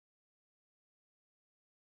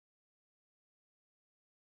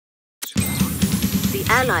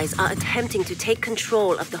The Allies are attempting to take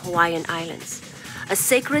control of the Hawaiian Islands, a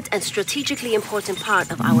sacred and strategically important part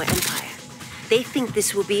of our empire. They think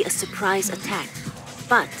this will be a surprise attack,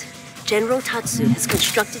 but General Tatsu has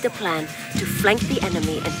constructed a plan to flank the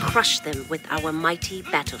enemy and crush them with our mighty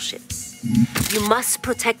battleships. You must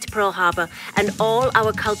protect Pearl Harbor and all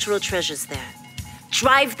our cultural treasures there.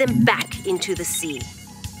 Drive them back into the sea.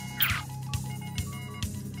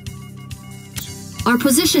 Our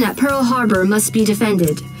position at Pearl Harbor must be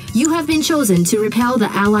defended. You have been chosen to repel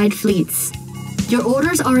the Allied fleets. Your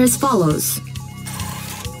orders are as follows.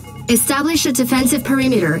 Establish a defensive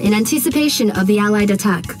perimeter in anticipation of the Allied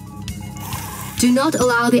attack. Do not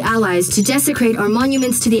allow the Allies to desecrate our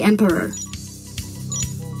monuments to the Emperor.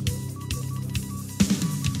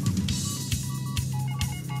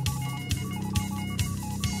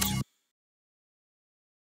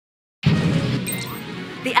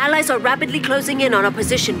 The Allies are rapidly closing in on our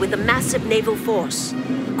position with a massive naval force.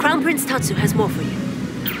 Crown Prince Tatsu has more for you.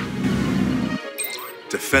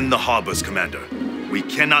 Defend the harbors, Commander. We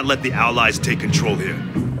cannot let the Allies take control here.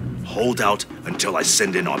 Hold out until I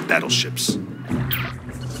send in our battleships.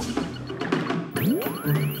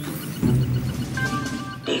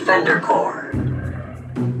 Defender Corps.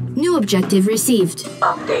 New objective received.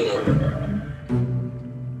 Updating.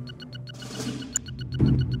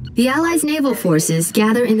 The Allies' naval forces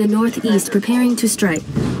gather in the northeast preparing to strike.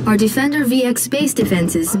 Our Defender VX base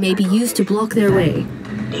defenses may be used to block their way.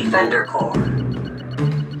 Defender Corps.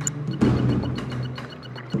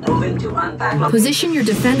 Moving to unpack. Position your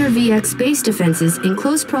Defender VX base defenses in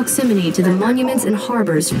close proximity to the monuments and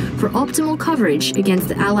harbors for optimal coverage against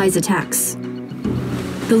the Allies' attacks.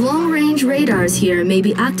 The long-range radars here may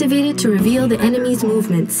be activated to reveal the enemy's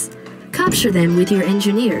movements. Capture them with your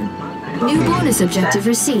engineer. New bonus objective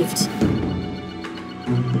received.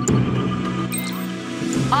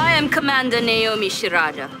 I am Commander Naomi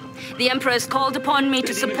Shirada. The Emperor has called upon me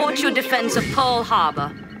to support your defense of Pearl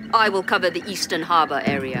Harbor. I will cover the eastern harbor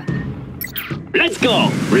area. Let's go!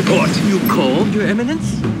 Report. You called, Your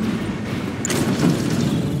Eminence?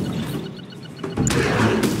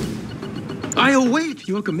 I await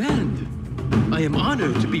your command. I am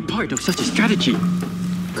honored to be part of such a strategy.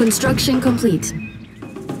 Construction complete.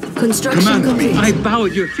 Construction Command complete. me. I bow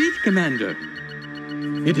at your feet, Commander.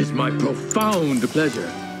 It is my profound pleasure.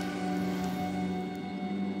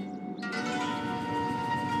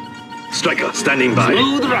 Striker, standing by.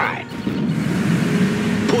 Smooth ride.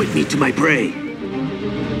 Point me to my prey.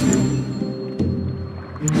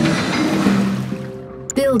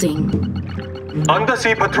 Building.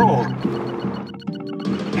 Undersea patrol.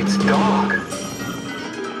 It's dark.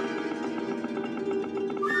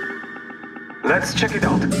 Let's check it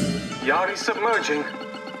out. Yari submerging.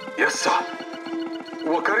 Yes, sir.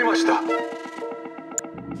 Wakarimashita.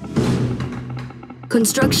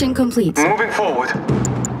 Construction complete. Moving forward.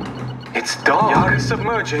 It's dark. Yari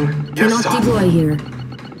submerging. Yes, Cannot sir. deploy here.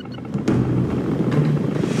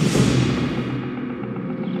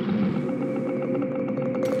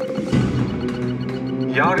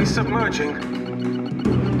 Yari submerging.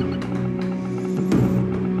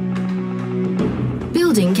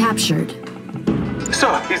 Building captured.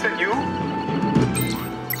 Sir, is that you?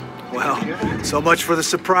 Well, so much for the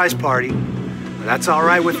surprise party. That's all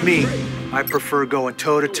right with me. I prefer going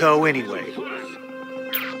toe-to-toe anyway.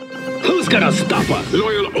 Who's gonna stop us?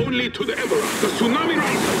 Loyal only to the Emperor. The tsunami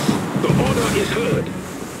rises. The order is heard.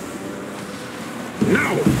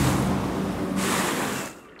 Now!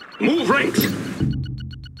 Move ranks!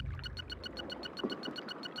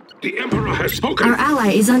 The Emperor has spoken. Our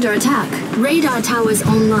ally is under attack. Radar towers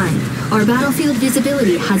online. Our battlefield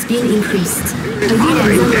visibility has been increased. The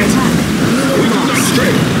unit is under attack. Unit lost.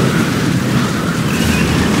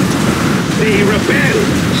 They rebel!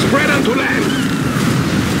 Spread onto land!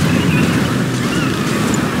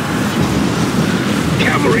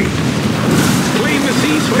 Cavalry! Claim the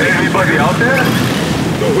seas for Anybody out there?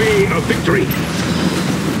 the way of victory!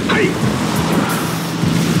 Hi!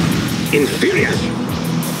 Inferious!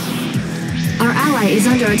 Our ally is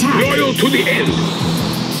under attack. Loyal to the end!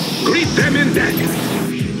 Greet them in death!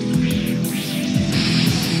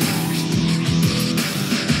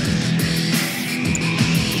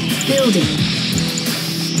 Building.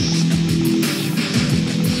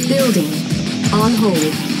 Building. On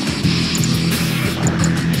hold.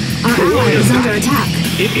 Our ally is under attack.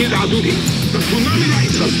 It is our duty. The tsunami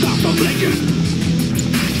rises the stop of legend.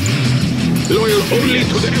 Loyal only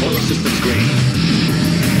to the Emperor. Systems green.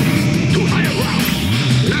 To higher ground.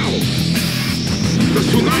 Now. The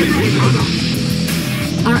tsunami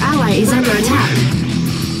rises. Our ally is under attack.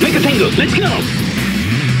 Make a tango. Let's go.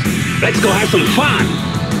 Let's go have some fun.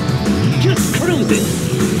 Just cruising.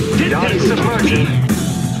 Yari submerging.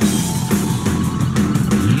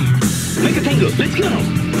 Make a tango. Let's go.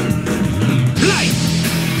 Fly.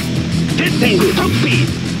 Jet tango. Top speed.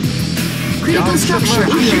 Critical structure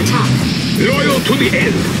under attack. Loyal to the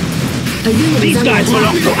end. A unit is These under guys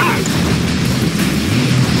belong attack. to us.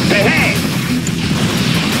 Hey, hey.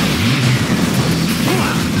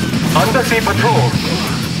 Undersea patrol.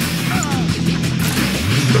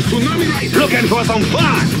 The tsunami rises. Looking for some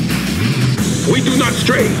fun. We do not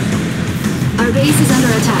stray. Our base is under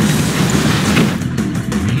attack.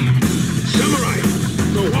 Samurai,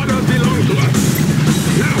 the waters belong to us.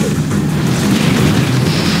 Now,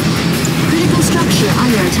 Critical structure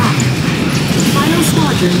under attack. Final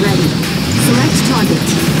squadron ready. Select target.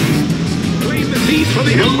 claim the seas for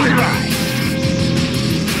the Empire.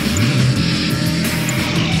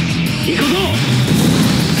 行くぞ。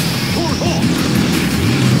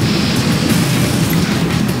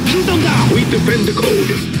Shoot them down. We defend the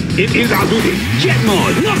code. It is our duty. Jet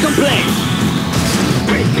mode. No complaint.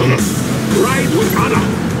 Hey, ride with honor.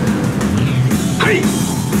 Hey,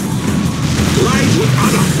 ride with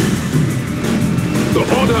honor. The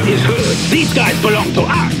order is heard. These guys belong to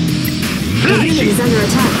us. The unit is under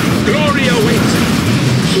attack. Glory awaits.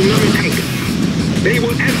 Tsunami tank. They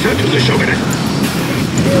will answer to the shogunate.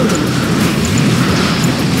 Building.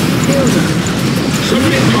 Building.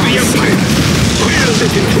 Submit to the Empire. Fire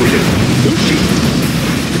this intrusion. Uchi.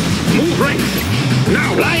 Move ranks.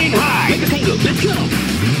 Now. Flying high. Make a tango. Let's go.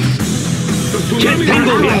 The Jet tsunami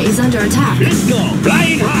tango Our ally here. is under attack. Let's go.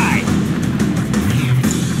 Flying high.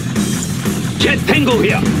 Jet tango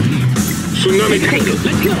here. Tsunami tank.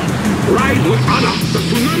 Let's go. Ride with honor. The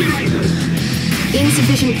tsunami risers.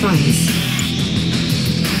 Insufficient funds.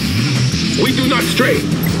 We do not stray.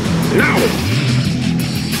 Now.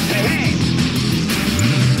 Hey, hey.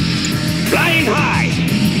 Flying high.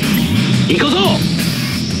 行くぞ。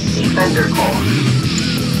 Defender core.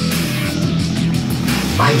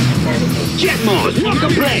 Fight enemy. Jet mode. No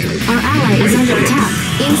complaint. Our ally is under attack.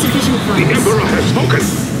 Insufficient The funds. Emperor has spoken.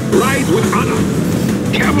 Ride with honor.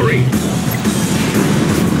 Cavalry.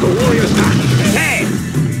 The warriors back. Hey.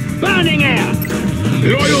 Burning air.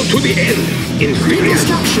 Loyal to the end. Critical Inferior.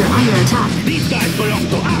 structure under attack. These guys belong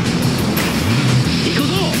to us. 行く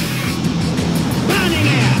ぞ。Burning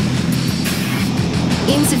air.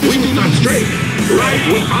 We Insufficient do not funds. stray. Ride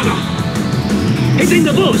with honor. Hitting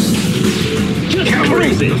the boost. Just Cavalry.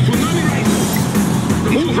 The cruising. tsunami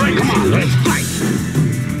risers. Move right. Come on, let's fight.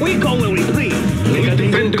 We go where we please. We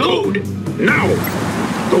defend the code. Now.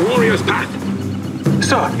 The warrior's path.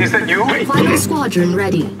 Sir, is that you? Hey, Final squadron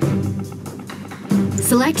ready.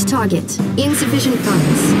 Select target. Insufficient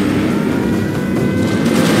funds.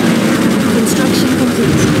 Construction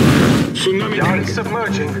complete. Tsunami Yari tank.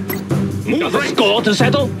 submerging. Move Got a right. score to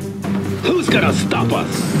settle? Who's gonna stop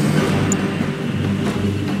us?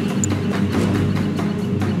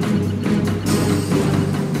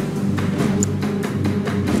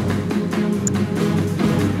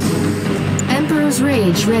 Emperor's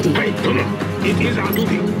Rage ready. Hey, it is our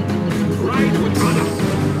duty. Ride with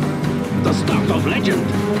honor. The start of legend.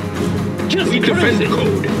 Just We defend the cruising.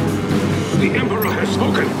 code. The Emperor has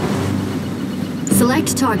spoken.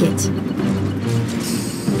 Select target.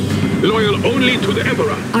 Loyal only to the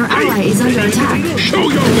Emperor. Our ally is under attack. Show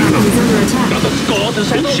your Our unit valor. is under attack. Got a score to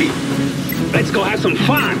settle? Uchi. Let's go have some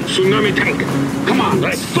fun. Tsunami tank. Come on,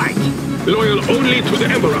 let's fight. Loyal only to the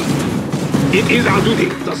Emperor. It is our duty.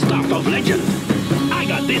 The start of legend. I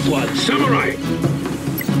got this one. Samurai.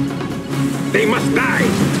 They must die.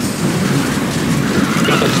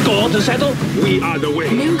 Got a score to settle? We are the way.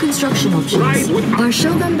 New construction Right options. with- Our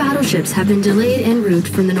Shogun battleships have been delayed en route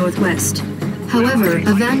from the northwest. However,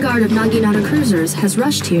 a vanguard of Naginata cruisers has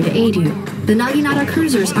rushed here to aid you. The Naginata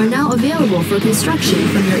cruisers are now available for construction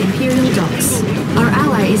from your Imperial docks. Our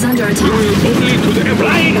ally is under attack. Loyal only to the Emperor.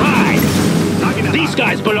 Flying high. These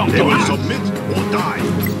guys belong to us. submit or die.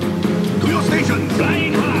 To your stations!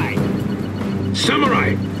 Flying high.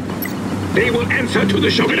 Samurai. They will answer to the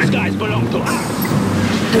These shogunate. guys belong to us.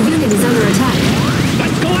 A unit is under attack.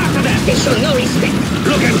 Let's go after them. They show no respect.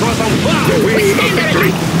 Looking for some The fun. way of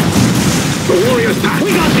victory. The warrior's path.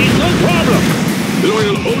 We got this, no problem.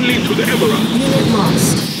 Loyal only to the Emperor. Unit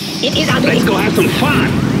lost. It is our Let's duty. go have some fun.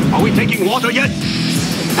 Are we taking water yet?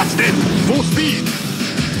 That's dead. Full speed.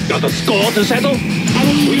 Got a score to settle?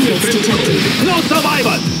 Enemy units detected. No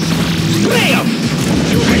survivors. Spray 'em.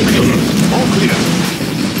 All clear.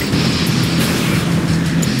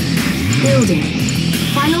 Building.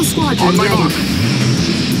 Final squadron On my ready. mark.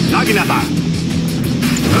 Naginata.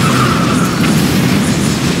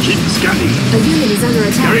 Keep scanning. A unit is under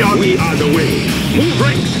attack. Carry on. We are the way. Move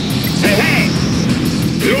ranks. Hey, hey!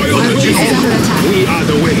 Loyal Our to base is under Jehovah, attack. we are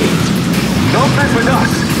the way. Don't mess with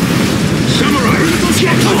us. Samurai,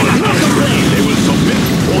 get on! Not complain! They will submit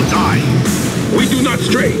or die. We do not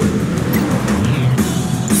stray.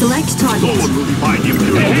 Select target. Someone will find you.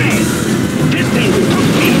 Hey, hey! This thing will top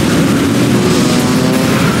speed.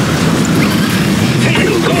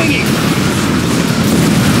 Tango going in.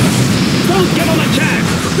 Don't give him a chance.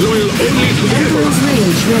 Loyal only to the Emperor's Emperor.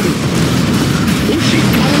 range ready. Ushi.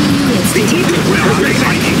 Enemy units The detected. Eagle will be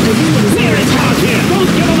fighting. A unit is We're under in charge attack. here. Don't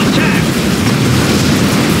give him a chance.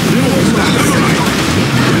 Samurai.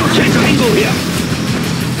 Jet Tango here.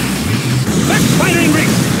 Let's firing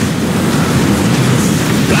ring.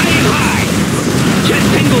 Flying high. Jet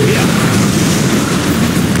Tango here.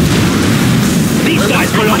 These guys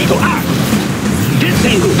belong to us. Jet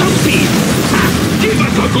Tango, top speed. Give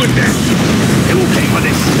us a good death. They will pay for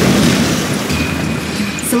this.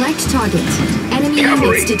 Select target. Enemy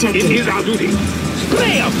Cavalry, units it detected. is our duty.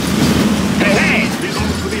 Spray them. Hey, hey.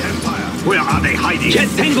 Belong to the Empire. Where are they hiding? Jet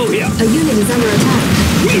Tango here. A unit is under attack.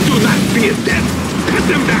 We do not fear death. Cut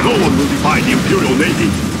them down. No one will defy the Imperial Navy.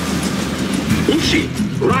 Ushi,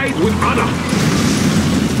 ride with honor.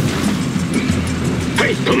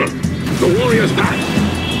 Hey, come on. The warriors pass.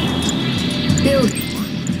 Build.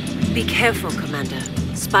 Be careful, Commander.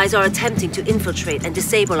 Spies are attempting to infiltrate and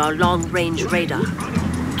disable our long-range radar.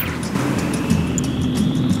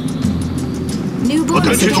 New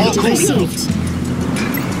bonus Attention all objective crew. received.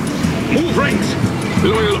 Move ranks.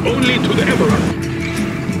 Loyal only to the Emperor.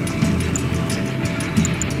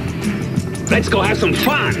 Let's go have some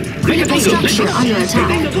fun. Make a Critical tango. structure under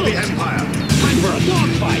attack. To the Empire. Time for a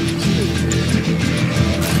dogfight.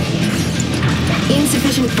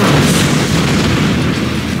 Insufficient funds.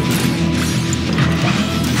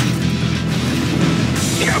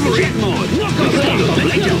 Cavalry. Jet mode. Knock off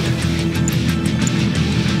tango.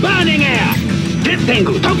 Burning air. Jet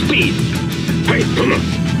tango. Top speed. Hey, come on.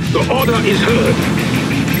 The order is heard.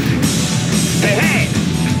 Hey, hey.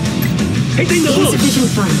 Hitting the boat. Insufficient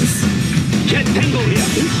funds. Jet tango here.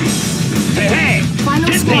 Hey, hey. Final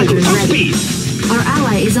Jet tango. squadron Top ready. speed. Our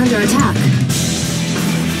ally is under attack.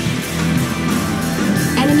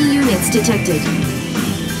 Enemy units detected.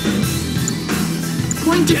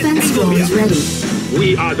 Point defense drones ready.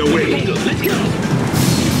 We are the way. Let's go.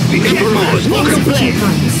 The Emperor's Insufficient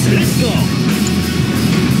funds. Let's go.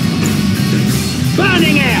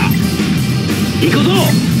 Burning air. Ikuzo.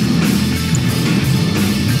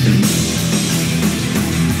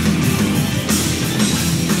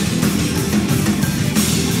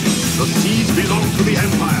 The seas belong to the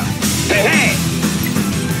Empire. Hey, hey.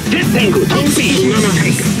 Jet tango, top speed. Insufficient Tsunami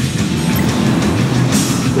tank. funds.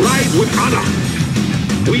 Ride with honor.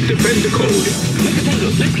 We defend the code. Make a tango.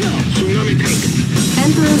 Let's go. Tsunami tank.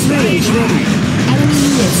 Emperor's range ready. Enemy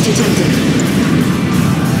units detected.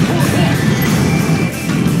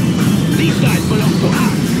 These guys belong to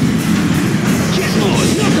us. Jet mode,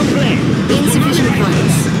 no complaint. Insufficient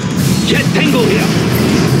funds. Jet tango here.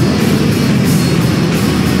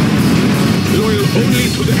 Loyal only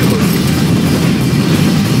to the Emperor.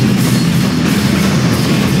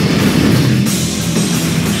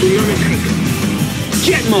 Tsunami tank.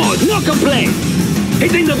 Jet mode, no complaint.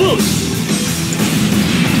 Hitting the boost.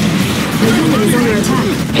 The unit is under attack.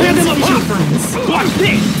 Tear them Insufficient apart. funds. Watch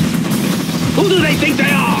this. Who do they think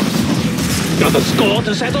they are? Got the score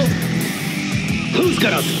to settle? Who's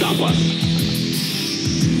gonna stop us?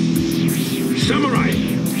 Samurai,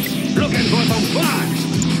 looking for some fun.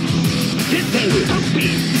 Jet tango, top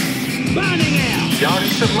speed. Burning air. Yari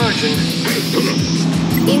submerging. Hey, come on.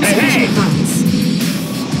 Insufficient Hey. funds.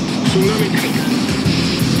 Tsunami tank.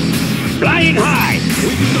 Flying high. We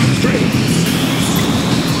do not stray.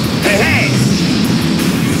 Hey, hey.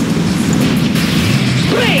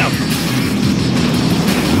 Spray 'em.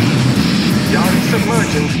 Yari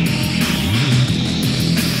submerging.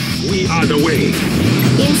 We are the way.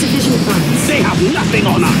 Insufficient funds. They have nothing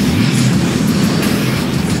on us.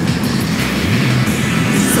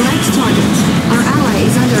 Select target. Our ally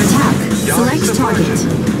is under attack. Select target.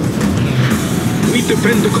 We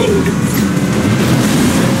defend the code.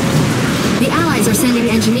 The allies are sending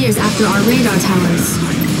engineers after our radar towers.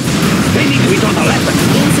 They need to be taught a lesson.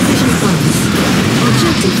 Insufficient funds.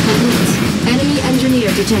 Objective complete. Enemy engineer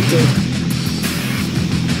detected.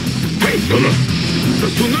 Hey, come on. The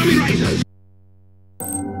tsunami risers.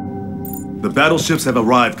 The battleships have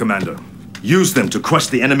arrived, Commander. Use them to crush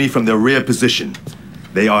the enemy from their rear position.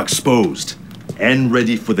 They are exposed and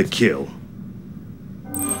ready for the kill.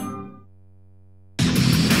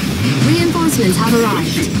 Reinforcements have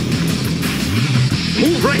arrived.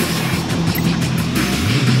 Move right.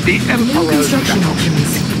 The New Emperor's construction battle. options.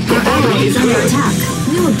 The Our ally order is is under heard. attack.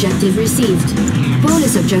 New objective received.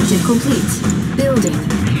 Bonus objective complete. Building.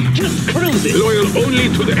 Just cruising. Loyal only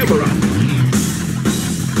to the Emperor.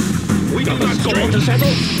 We do not Score strike. to settle.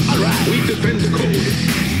 All right. We defend the code.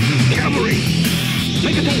 Cavalry.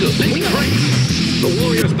 Make a tango. Let's We go. fight. The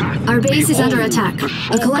warrior's path. Our base is under Behold attack. the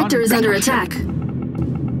A collector is under battleship. attack.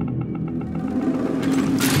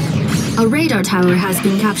 A radar tower has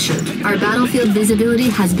been captured. Our battlefield visibility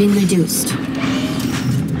has been reduced.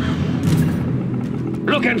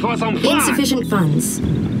 Looking for some fun. Insufficient funds.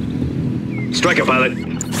 Striker pilot.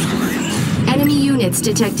 Enemy units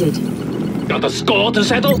detected. Got a score to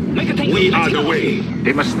settle. Make a tango. We Let's are the go. way.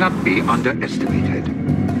 They must not be underestimated.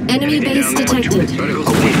 Enemy base detected.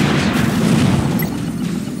 Away.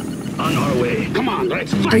 On our way. Come on,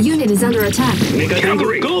 let's A fight. unit is under attack. Make a tango.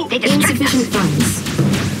 Cavalry. Go. Insufficient funds.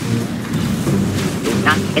 Do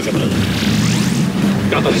not hesitate.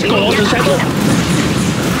 Got a score to settle.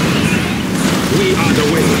 We are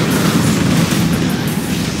the way.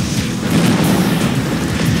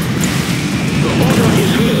 The order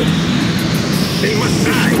is heard. They must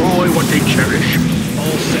destroy what they cherish.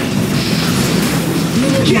 All set.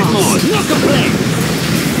 Unit Get more. lost. Knock a play.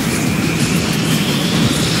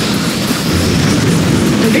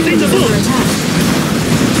 A unit is under attack.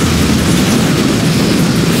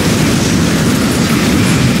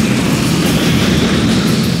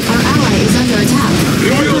 Our ally is under attack.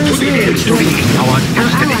 Loyal to Emperor's the end. Rage ready. Our Our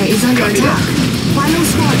ally is under Copy attack. Final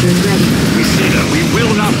squadron ready. We see them. We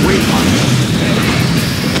will not wait on them.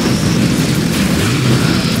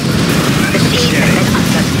 The siege has been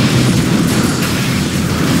answered.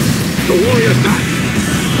 The warrior's path.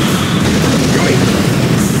 Going.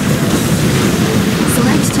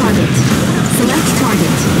 Select target. Select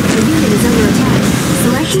target. A unit is under attack.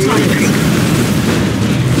 Select target.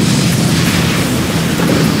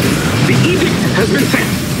 The edict has been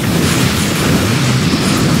sent.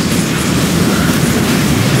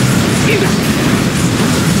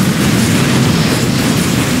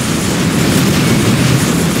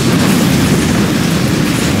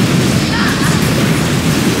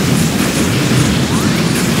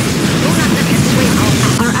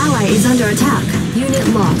 Our ally is under attack. Unit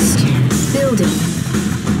lost. Building.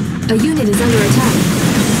 A unit is under attack.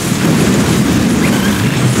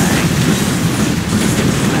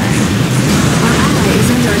 Our ally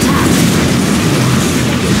is under attack.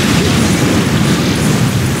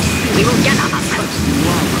 We will get our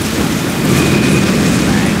first.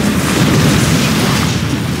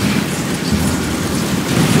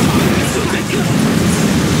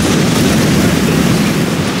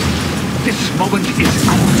 This moment is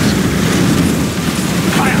ours.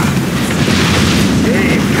 Fire!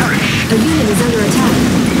 They perish. A unit is under attack.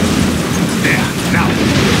 There, now.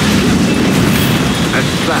 As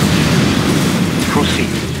planned. Proceed.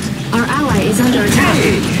 Our ally is under attack.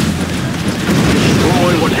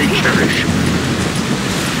 Destroy what they cherish.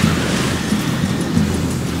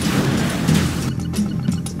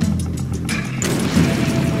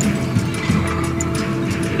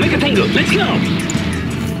 Make a tango. Let's go.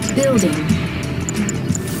 Building.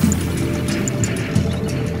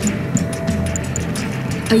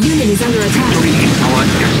 A unit is under attack. Victory is our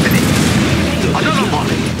destiny. Another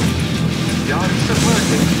volley. Yard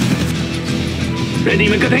submerging. Ready,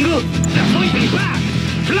 make a tango. Fighting back.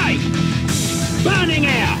 Flight. Burning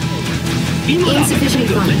air. Insufficient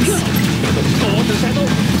funds. Got a score to settle.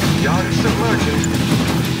 Yard submerging.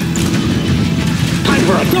 Time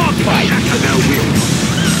for a dogfight. Shatter their will.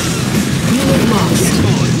 Unit lost.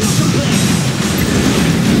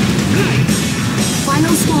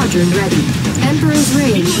 Final squadron ready. Emperor's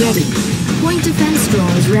Rage ready. Point defense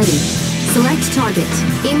drones ready. Select target.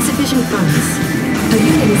 Insufficient funds. A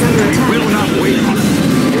unit is under Will attack. not wait on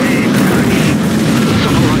them. They perish.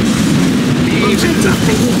 Samurai. Objective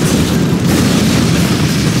complete.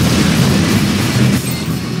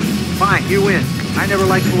 Fine, you win. I never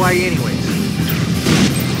liked Hawaii anyways.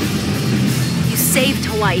 You saved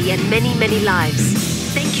Hawaii and many, many lives.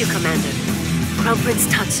 Thank you, Commander. Crown Prince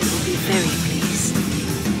Tatsu will be very pleased.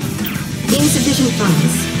 Insufficient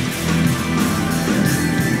funds.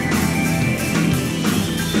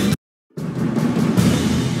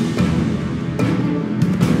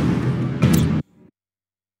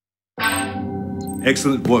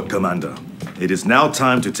 Excellent work, Commander. It is now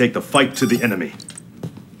time to take the fight to the enemy.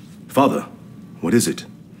 Father, what is it?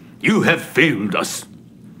 You have failed us.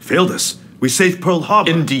 Failed us? We saved Pearl Harbor.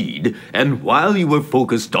 Indeed, and while you were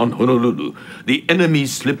focused on Honolulu, the enemy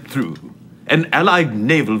slipped through. An Allied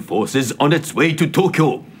naval force is on its way to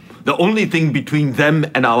Tokyo. The only thing between them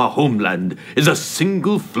and our homeland is a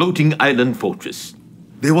single floating island fortress.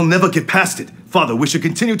 They will never get past it. Father, we should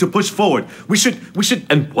continue to push forward. We should...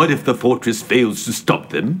 And what if the fortress fails to stop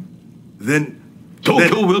them? Then...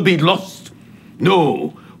 Tokyo will be lost.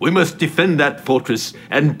 No, we must defend that fortress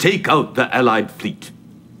and take out the Allied fleet.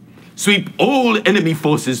 Sweep all enemy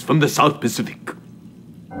forces from the South Pacific.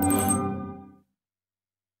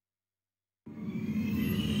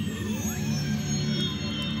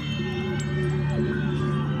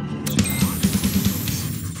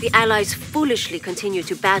 The Allies foolishly continue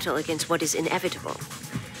to battle against what is inevitable.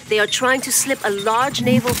 They are trying to slip a large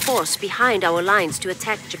naval force behind our lines to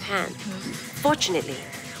attack Japan. Fortunately,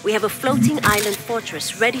 we have a floating island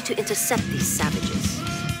fortress ready to intercept these savages.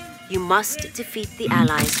 You must defeat the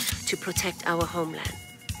Allies to protect our homeland.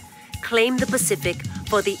 Claim the Pacific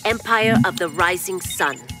for the Empire of the Rising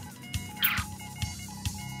Sun.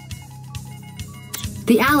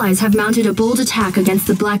 The Allies have mounted a bold attack against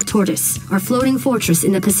the Black Tortoise, our floating fortress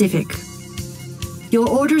in the Pacific. Your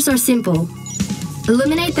orders are simple.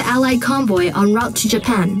 Eliminate the Allied convoy en route to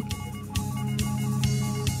Japan.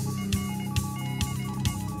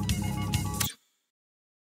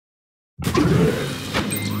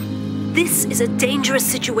 This is a dangerous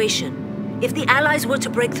situation. If the Allies were to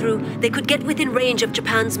break through, they could get within range of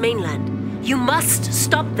Japan's mainland. You must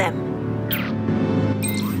stop them.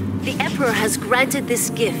 The Emperor has granted this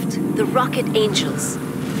gift, the Rocket Angels.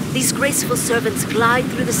 These graceful servants glide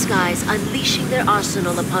through the skies, unleashing their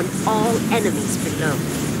arsenal upon all enemies below.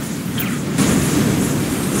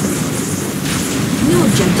 New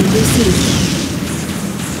objective received.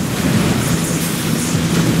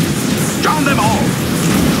 Drown them all!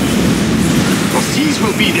 The seas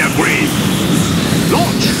will be their grave.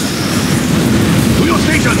 Launch! To your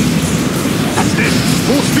station! That's this!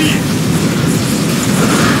 Full speed!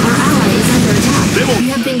 Our ally is under attack. We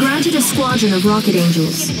have been granted a squadron of Rocket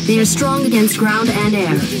Angels. They are strong against ground and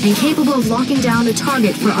air, and capable of locking down a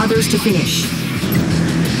target for others to finish.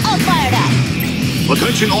 All fired up.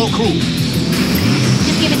 Attention all crew.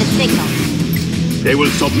 Just give me the signal. They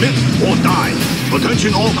will submit or die.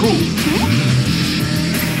 Attention all crew.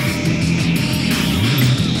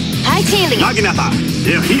 Hightailing it. Naginata,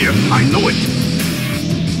 they're here. I know it.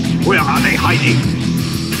 Where are they hiding?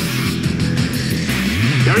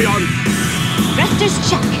 Carry on. Thrusters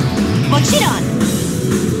check. Mochiron.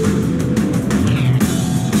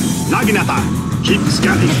 Naginata, keep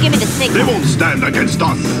scanning. Just give me the signal. They won't stand against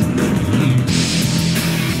us.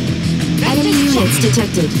 Enemy units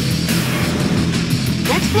detected.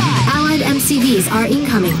 Let's fly. Allied MCVs are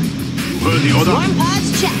incoming. Heard the order? Swarm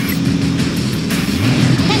pods check.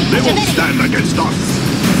 They won't stand against us.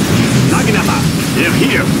 Naginata, they're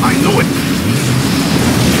here. I know it.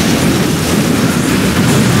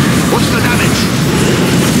 What's the damage?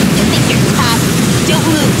 You think you're tough? Don't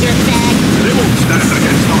move, dirtbag. They won't stand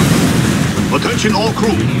against us. Attention all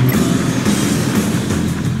crew.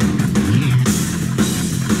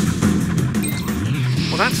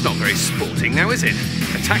 Well, that's not very sporting now, is it?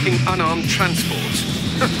 Attacking unarmed transports.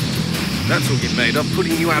 That's all you're made of.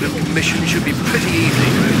 Putting you out of commission should be pretty easy.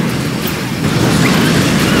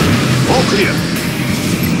 All clear.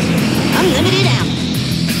 Unlimited ammo.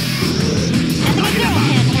 Nothing a girl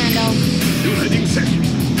can't handle. New heading set.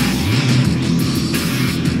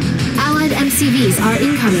 Allied MCVs are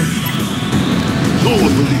incoming. No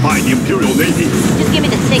one will defy the Imperial Navy. Just give me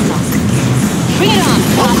the signal. Bring it on,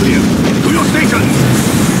 All clear. To your station.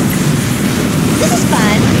 This is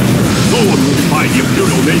fun. No one will defy the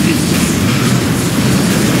Imperial Navy.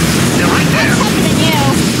 They're right there. I'm tougher than you.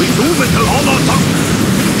 We move until all are sunk.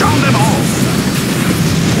 Drown them all.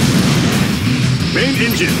 Main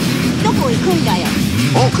engine.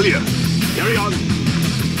 All clear. Carry on.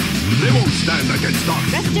 They won't stand against us.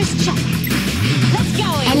 Thrusters check. Let's go,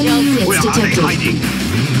 Enemy Angels. units Where are they detected. hiding?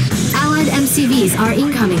 Allied MCVs are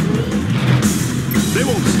incoming. They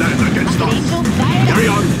won't stand against us. Angel, fired Carry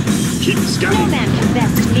up. on. Keep No scanning. man can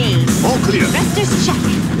best me. All clear. Thrusters check.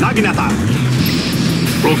 Naginata.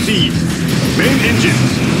 Proceed. Main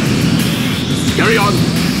engines. Carry on.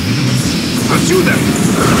 Pursue them.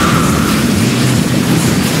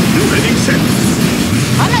 New heading set.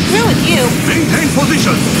 I'm not through with you. Maintain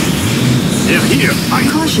position. They're here.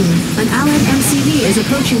 Caution, an Allied MCV is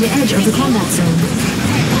approaching the edge of the combat zone.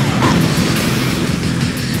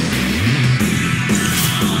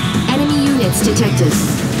 Enemy units detected.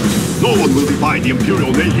 No one will defy the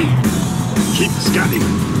Imperial Navy. Keep scanning.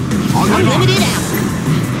 On my mark. Unlimited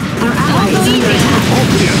ammo. Our ally is under attack. All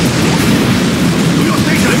clear. To your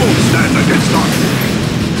station. They won't stand against us.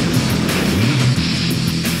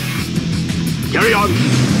 Carry on.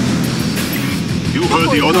 You heard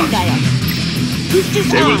the order.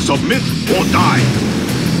 They will submit or die.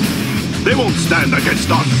 They They won't stand against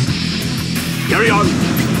us. Carry on.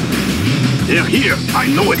 They're here. I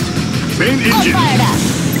know it. Main engine. All fired up.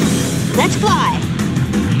 Let's fly.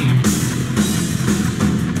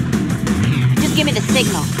 Just give me the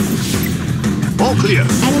signal. All clear.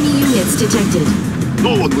 Enemy units detected.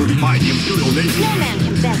 No one will defy the Imperial Navy. No man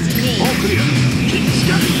can best me. All clear. Keep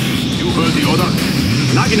scanning. You heard the order.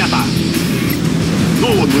 Naginata. No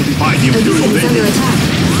one will defy the Imperial Unit is under Navy.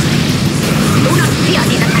 attack.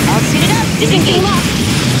 All suited up. Disengage.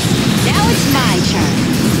 Now it's my turn.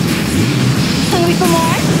 Hungry for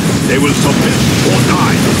more? They will submit or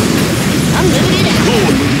die. I'm living it out. No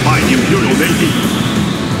one will defy the Imperial Navy.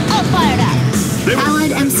 All fired up. They will...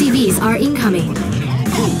 Allied MCVs are incoming.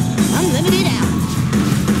 I'm living it out.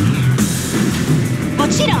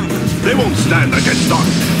 What's it on? They won't stand against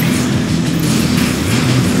us.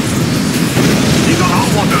 These are our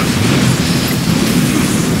waters.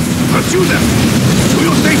 Pursue them. To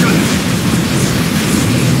your stations.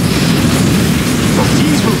 The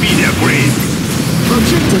seas will be their grave.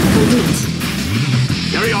 Objective complete.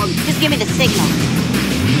 Carry on. Just give me the signal.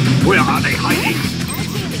 Where are they hiding?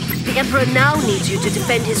 The Emperor now needs you to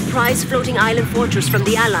defend his prized floating island fortress from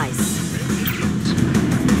the Allies.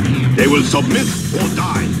 They will submit or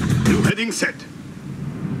die. New heading set.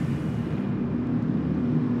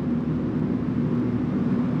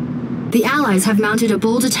 The Allies have mounted a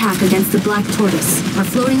bold attack against the Black Tortoise, our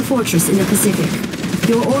floating fortress in the Pacific.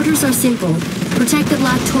 Your orders are simple. Protect the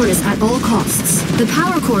Black Tortoise at all costs. The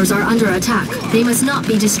power cores are under attack. They must not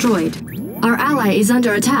be destroyed. Our ally is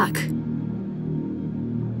under attack.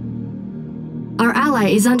 Our ally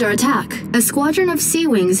is under attack. A squadron of Sea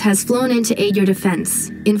Wings has flown in to aid your defense.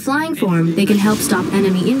 In flying form, they can help stop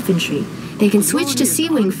enemy infantry. They can switch to Sea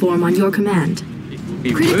Wing form on your command.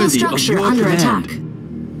 Critical structure under attack.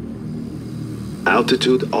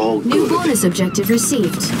 Altitude all New good. bonus objective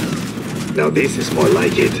received. Now this is more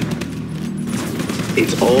like it.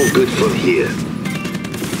 It's all good from here.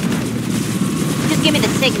 Just give me the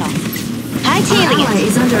signal. High Our ally tailing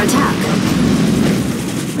is under attack.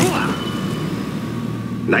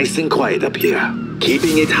 Nice and quiet up here.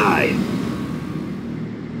 Keeping it high.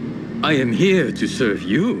 I am here to serve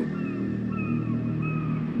you.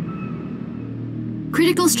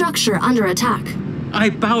 Critical structure under attack. I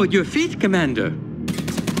bow at your feet, Commander.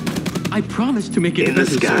 I promise to make it In the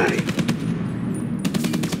better, sky. sir.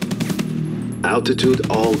 Altitude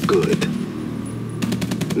all good.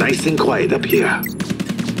 Nice and quiet up here.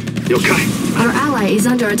 Yokai. Our ally is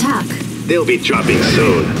under attack. They'll be dropping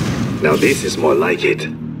soon. Now this is more like it.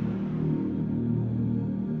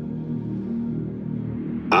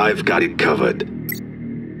 I've got it covered.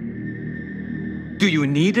 Do you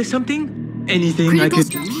need something? Anything Critical I could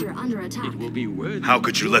structure under attack. It will be worthy. How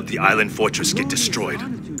could you let the island fortress get destroyed?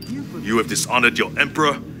 You have dishonored your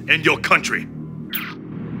emperor and your country.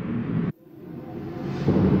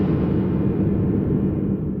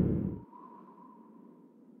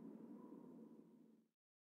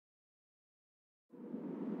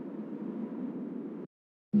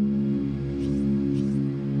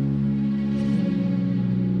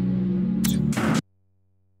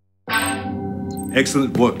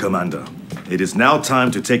 Excellent work, Commander. It is now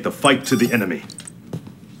time to take the fight to the enemy.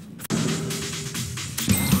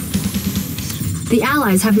 The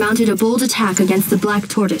Allies have mounted a bold attack against the Black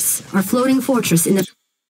Tortoise, our floating fortress in the...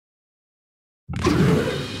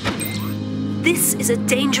 This is a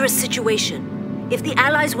dangerous situation. If the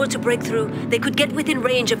Allies were to break through, they could get within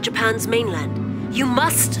range of Japan's mainland. You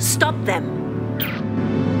must stop them.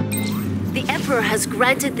 The Emperor has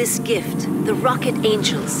granted this gift, the Rocket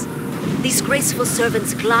Angels. These graceful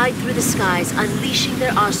servants glide through the skies, unleashing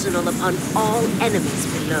their arsenal upon all enemies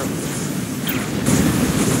below.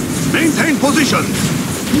 Maintain position!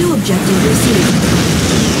 New objective received.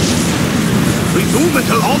 Resume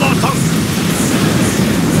until all are sunk!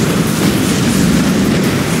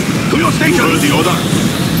 To your station! Heard the order.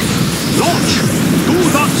 Launch! Do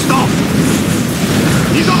not stop!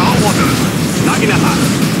 These are our waters! Naginata!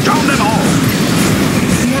 Drown them all!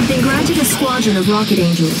 You have been granted a squadron of Rocket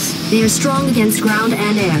Angels. They are strong against ground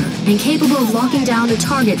and air, and capable of locking down a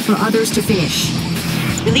target for others to finish.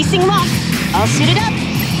 Releasing lock. All suited up.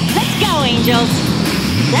 Let's go, Angels.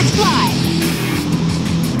 Let's fly.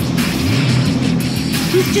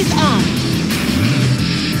 Boosters on.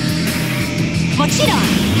 What's it on?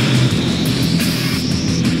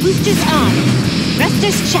 Boosters on.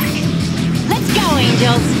 Thrusters check. Let's go,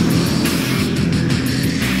 Angels.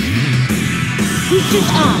 Boosters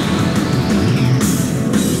on.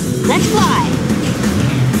 Let's fly.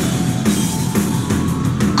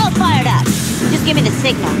 All fired up. Just give me the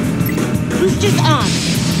signal. Boosters on.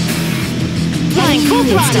 Enemy full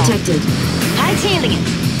units throttle. detected. Hightailing it.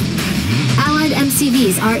 Allied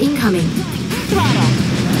MCVs are incoming. Throttle.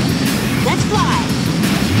 Let's fly.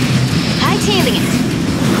 Hightailing it.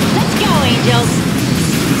 Let's go, Angels.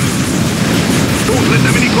 Don't let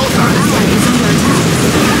them any closer! Our ally is under attack.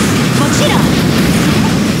 Mochito.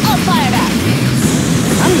 All fired up.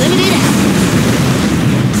 Unlimited ammo.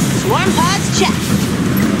 Swarm pods check.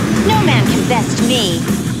 No man can best me.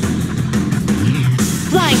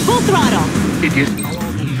 Flying full throttle. It is.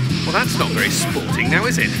 Well, that's not very sporting now,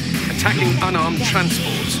 is it? Attacking unarmed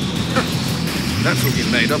transports. That's what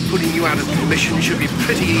you're made of. Putting you out of commission should be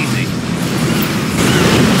pretty easy.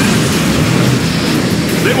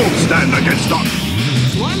 They won't stand against us.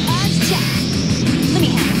 Swarm pods check. Let me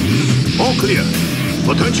handle this. All clear.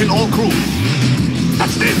 Attention all crew.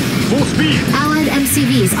 That's it. Full speed. Allied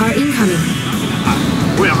MCVs are incoming.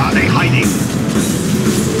 Where are they hiding?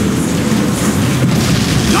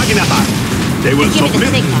 Naginata. They will Give me the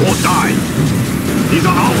submit signal. or die. These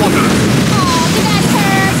are our waters. Oh, did that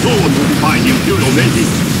hurt? No one will defy the Imperial Navy.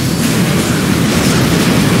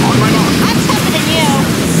 On my mark. I'm tougher than you.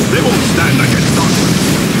 They won't stand against us.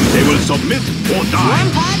 They will submit or die. Swarm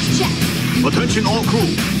pods check. Attention all crew.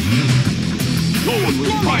 No one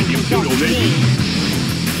will No defy man the can Imperial best Navy. me.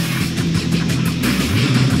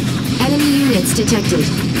 Enemy units detected.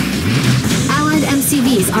 Allied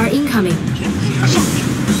MCVs are incoming.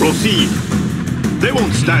 Proceed. They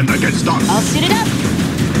won't stand against us. All suited up.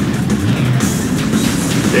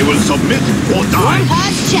 They will submit or die. Swarm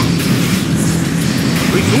pods check.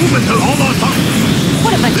 Resume until all are sunk.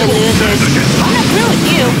 What a bunch They of won't stand losers. against I'm us. not through with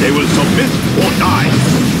you. They will submit or die.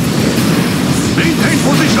 Maintain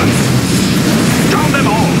position. Down them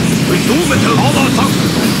all. Resume until all are sunk.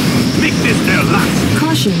 Make this their last.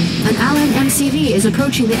 Caution, an Allied MCV is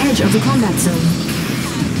approaching the edge of the combat zone.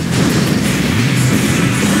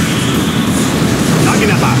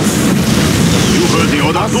 Naginata. You heard the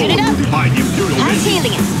order. All No suited one up. will defy the Imperial I'm Navy.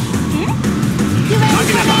 healing it. You ready for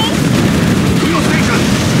Naginata. me? To your station.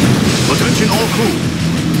 Attention all crew.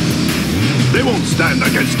 They won't stand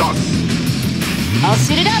against us. All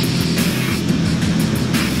suited up.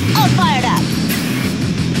 All fired up.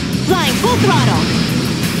 Flying full throttle.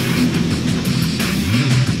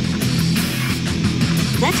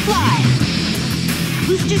 Let's fly.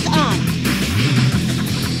 Boosters on.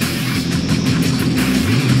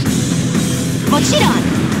 Mochidon.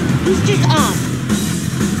 Boosters on.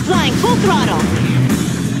 Flying full throttle.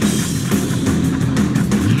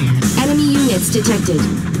 Enemy units detected.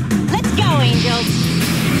 Let's go, Angels.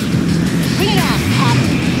 Bring it on, Pop.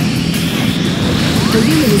 The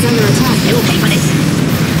unit is under attack. They will pay for this.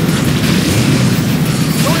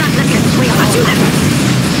 Do not let them swing us, you them.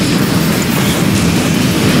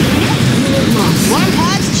 Unit lost. Swarm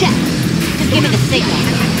pods check. Just give me the signal.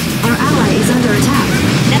 Our ally is under attack.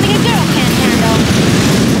 Nothing a girl can't handle.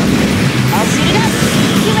 All suited up.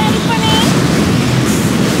 You ready for me?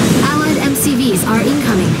 Allied MCVs are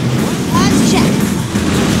incoming. Pods check.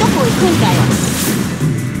 Doko ikunkayo.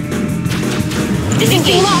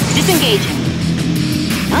 Disengaging. Disengaging.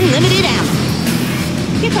 Unlimited ammo.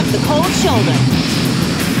 Here comes the cold shoulder.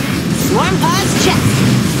 Swarm pods check.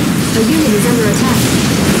 The unit is under attack.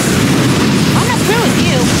 I'm not through with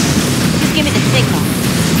you. Just give me the signal.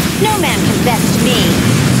 No man can best me.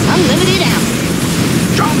 Unlimited ammo.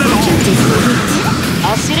 Down them all. Objective complete.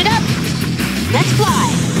 All suited up. Let's fly.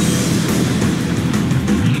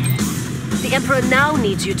 The Emperor now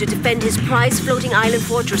needs you to defend his prized floating island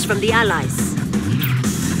fortress from the Allies.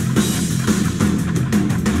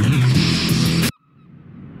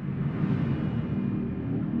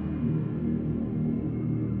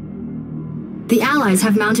 The Allies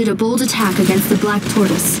have mounted a bold attack against the Black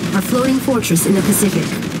Tortoise, our floating fortress in the Pacific.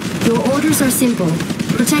 Your orders are simple.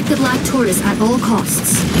 Protect the Black Tortoise at all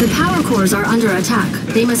costs. The power cores are under attack.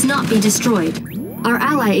 They must not be destroyed. Our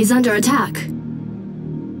ally is under attack.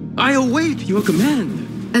 I await your command.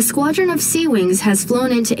 A squadron of Sea Wings has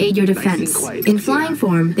flown in to aid your defense. In flying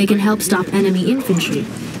form, they can help stop enemy infantry.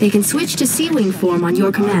 They can switch to Sea Wing form on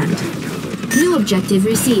your command. New objective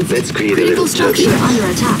received. Let's create a Critical little structure turbulence. under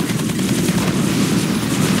attack.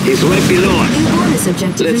 He's right below us. New bonus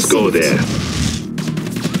objective Let's received. go there.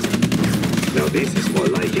 Now this is more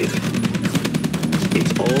like it.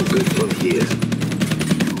 It's all good from here.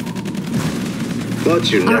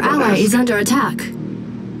 But you Our never ally asked. is under attack.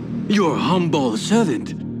 Your humble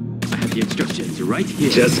servant. I have the instructions right here.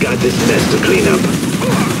 Just got this mess to clean up.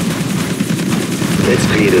 Let's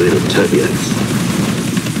create a little turbulence.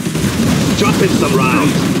 Drop in some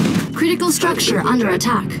rounds. Critical structure under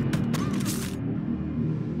attack.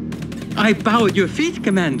 I bow at your feet,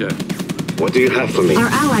 Commander. What do you have for me? Our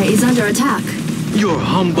ally is under attack. Your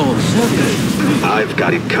humble servant. I've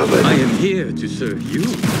got it covered. I am here to serve you.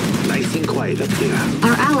 Nice and quiet up here.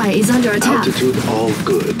 Our ally is under attack. Altitude all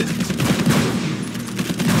good.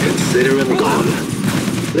 Consider him gone.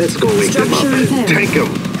 Let's go wake him up. Structure repaired. Tank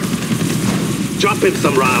him. Drop him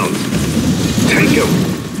some rounds. Tank him.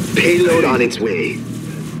 Payload on its way.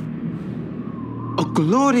 A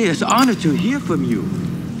glorious honor to hear from you.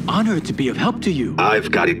 Honored to be of help to you.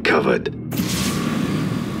 I've got it covered.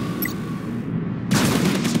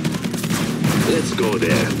 Let's go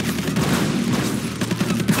there.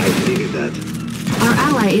 I figured that. Our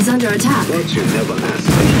ally is under attack. Thought you never asked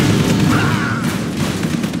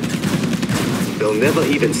me. They'll never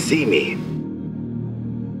even see me.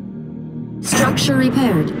 Structure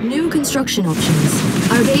repaired. New construction options.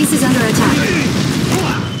 Our base is under attack.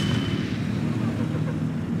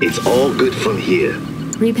 It's all good from here.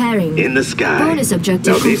 Repairing. In the sky. Bonus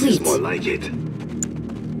objective now this complete. is more like it.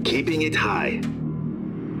 Keeping it high.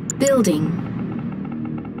 Building.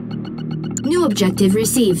 New objective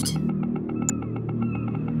received.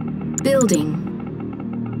 Building.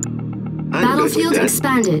 Battlefield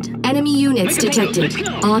expanded. Enemy units detected.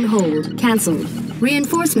 On hold. Cancelled.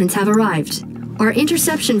 Reinforcements have arrived. Our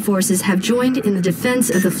interception forces have joined in the defense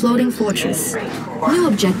of the floating fortress. New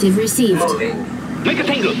objective received. Make a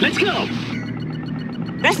tango. Let's go.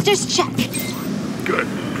 Thrusters check. Good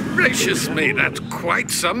gracious me, that's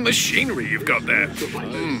quite some machinery you've got there.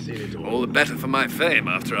 All the better for my fame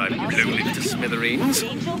after I've blown it to smithereens.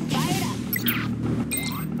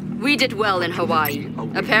 We did well in Hawaii.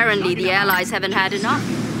 Apparently, the Allies haven't had enough.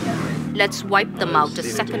 Let's wipe them out a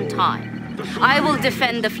second time. I will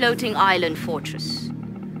defend the floating island fortress.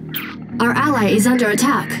 Our ally is under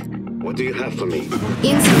attack. What do you have for me?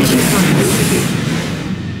 Insufficient funds.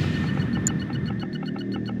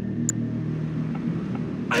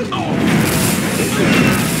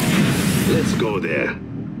 Let's go there.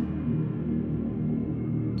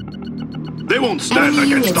 They won't stand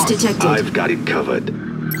Enemy against units us. detected. I've got it covered.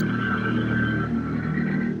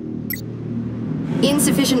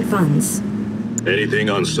 Insufficient funds. Anything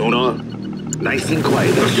on sonar? Nice and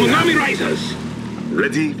quiet. The tsunami risers!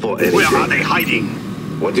 Ready for anything. Where are they hiding?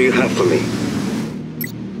 What do you have for me?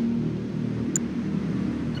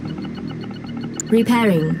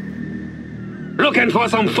 Repairing. Looking for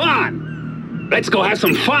some fun! Let's go have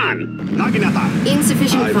some fun! Naginata!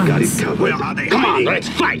 Insufficient I've got it funds. covered. Where are they Come on, hiding? let's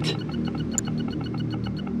fight!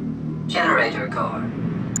 Generator core.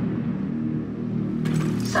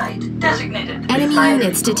 Site designated. Enemy Refinery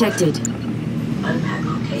units core. detected. Unpack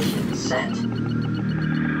location set.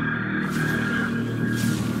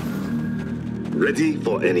 Ready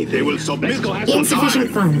for anything. They will submit. Let's go have some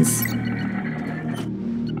Insufficient fun. funds.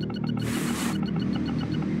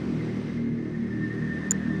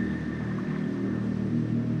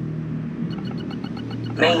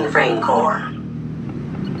 Mainframe core.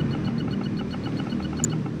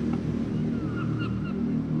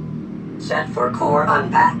 Set for core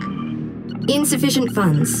unpack. Insufficient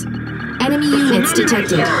funds. Enemy units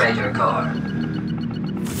detected. Generator core.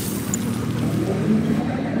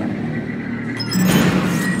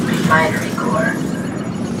 Refinery core.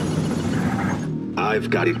 I've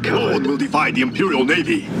got it No covered. one will defy the Imperial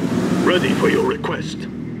Navy. Ready for your request.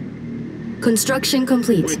 Construction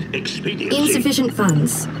complete. With expediency. Insufficient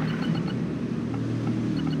funds.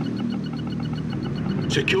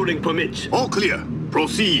 Securing permits. All clear.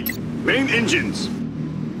 Proceed. Main engines.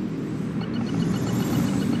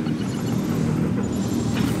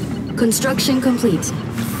 Construction complete.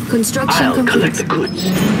 Construction I'll collect complete. the goods.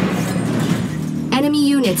 Enemy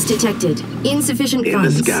units detected. Insufficient In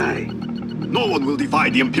funds. the sky. No one will defy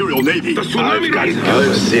the Imperial Navy. The I've got it covered.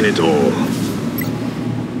 I've seen it all.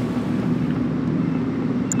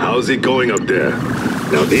 How's it going up there?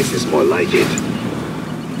 Now this is more like it.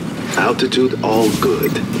 Altitude all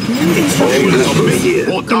good. It's all good from here.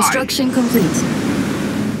 Or die. Construction complete.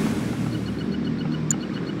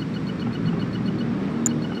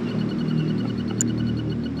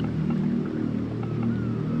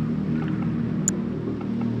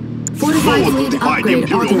 Fortified will fleet defy the upgrade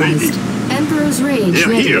Imperial authorized. Navy. Emperor's Rage They're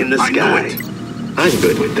ready. here. In the I know sky. it. I'm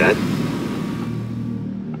good with that.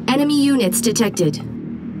 Enemy units detected.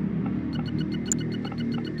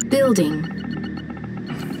 Building.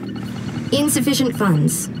 Insufficient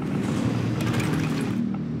funds.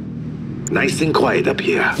 Nice and quiet up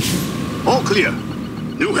here. All clear.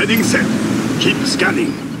 New heading set. Keep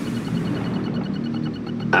scanning.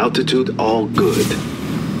 Altitude all good.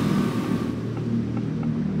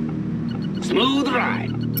 Smooth ride.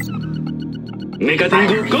 Make a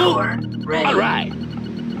thing go. Ready. All right.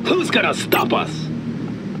 Who's gonna stop us?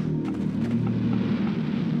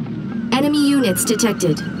 Enemy units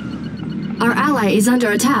detected. Our ally is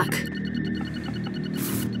under attack.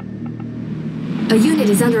 A unit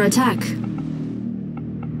is under attack.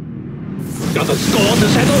 Got a score to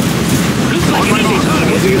settle? Looks like an easy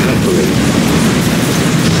target.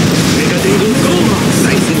 Make a single goal.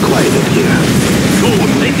 Nice and quiet up here. Go,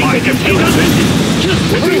 they think they can take us. Just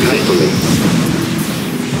Listen carefully.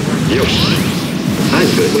 Yosh. I'm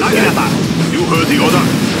good with that. You heard the order.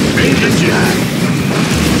 Main engine.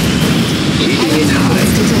 Keeping it high.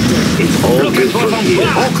 It's all good from here.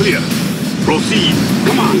 All clear. Proceed.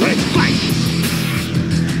 Come on, let's fight.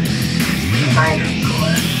 Refinery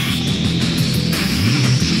core.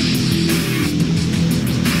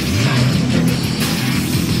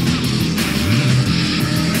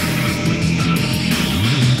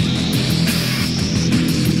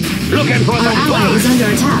 Looking for Our some ally fun. is under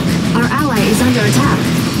attack. Our ally is under attack.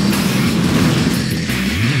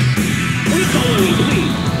 We go where we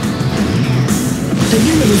please. A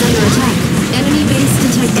unit is under attack. Enemy base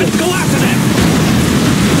detected. Let's go after them.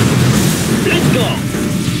 Let's go.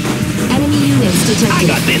 Enemy units detected. I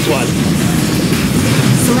got this one.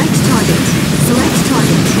 Select target. Select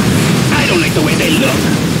target. I don't like the way they look.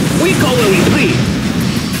 We go where we please.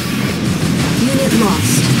 Unit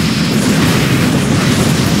lost.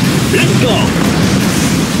 Let's go.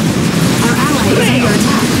 Our ally is under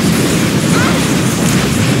attack.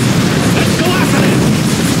 Let's go after them.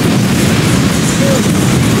 Building.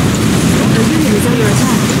 A unit is under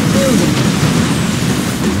attack. Building.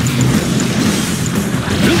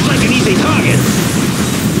 Looks like an easy target.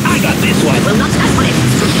 I got this one. Will not stand for it.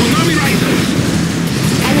 The Tsunami Riders.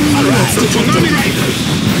 Enemy All right, units the Tsunami detected. Riders.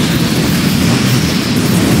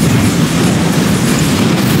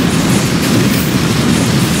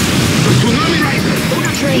 The Tsunami Riders.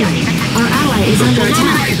 Training. Our ally is under Tsunami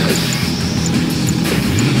attack. Riders.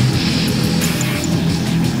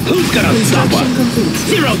 Who's gonna stop Construction us? complete.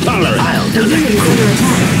 Zero tolerance. A unit is under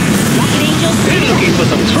attack. Rocket Angel, They're looking for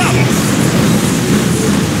some trouble.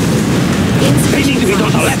 They need to be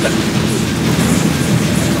taught a lesson.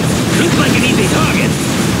 Looks like an easy target.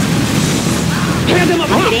 Tear them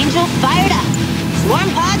Rocket apart. Angel, fired up. Swarm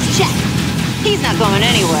pods, check. He's not going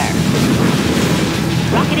anywhere.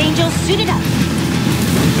 Rocket Angel, suited up.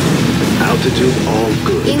 Altitude all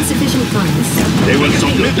good. Insufficient funds. They will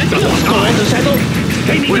submit Let's to go. the Go on to sky. settle.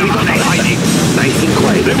 They need to Where be are taught a they lesson. hiding? Nice and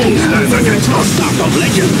quiet They up won't here. stand against us. Start of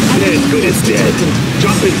legend. Dead good as dead.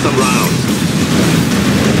 Jumping some rounds.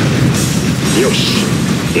 Yosh.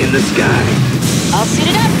 In the sky. All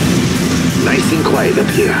suited up. Nice and quiet up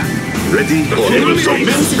here. Ready for They will submit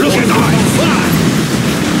everything. or die.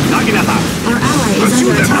 Naginata. Our ally is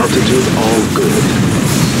Pursue under them. attack. Altitude all good.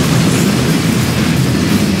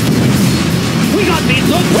 We got this,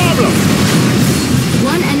 no problem.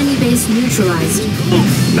 One enemy base neutralized.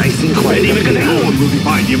 Nice and quiet up here. No one will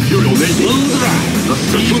defy the Imperial Navy. Smooth ride. The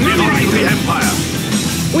seas belong to the Empire.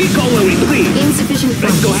 We go where we please. Insufficient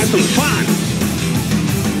Let's funds. go have some fun.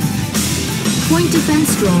 Point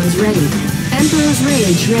defense drones ready. Emperor's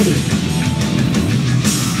Rage ready.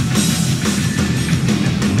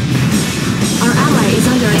 Our ally is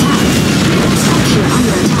under attack. Structure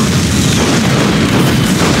under attack.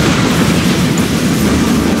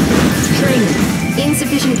 Training.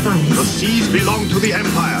 Insufficient The funds. seas belong to the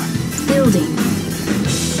Empire. Building.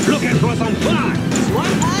 Looking for some fun.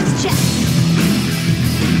 Swarm pods, check.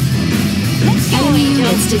 Let's go, Enemy Angel.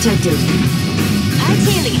 units detected. I'm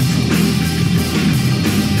tailing it.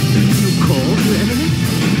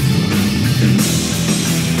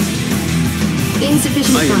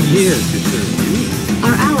 Insufficient I am funds. here to serve you.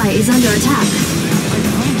 Our ally is under attack. I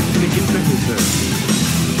promise to make it better, sir.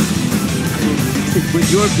 I will fix it with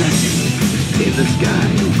your blessing. In the sky.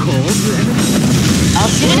 Call the enemy. All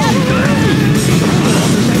suited up.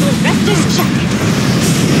 Raptors, check.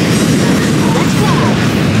 Let's fly.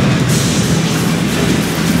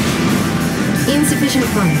 Insufficient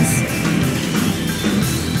funds.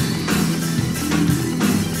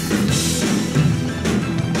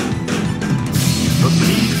 The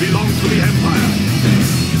seas belong to the Empire.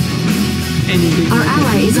 Anything Our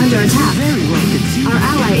ally is under attack. very well conceived. Our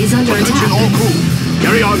ally is under Attention attack. all crew.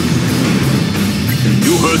 Carry on.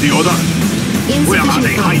 You heard the order. Where are Insufficient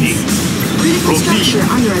they funds. hiding? Critical Proceed. structure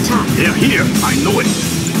under attack. They're here. I know it.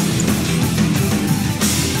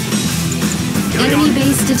 Carry Enemy on.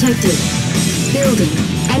 base detected. Building.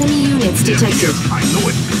 Enemy units They're detected. here. I know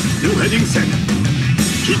it. New heading set.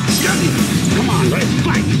 Keep scanning. Come on, let's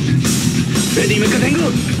fight. Ready,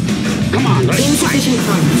 Megatengu? Come on, let's fight. Insufficient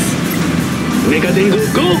funds. Megatengu,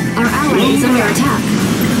 go. Our ally is under attack.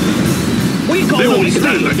 We go They where we won't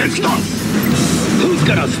stand please. against us. Who's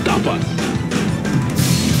gonna stop us?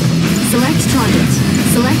 Select target.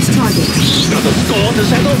 Select target. Got the score to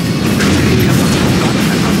settle?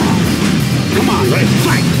 Come on, let's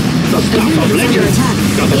fight! The stuff of legend!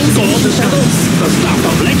 Got the score to settle? The stuff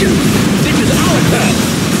of legend! This is our turn!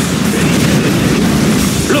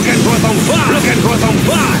 Looking for some fun! Looking for some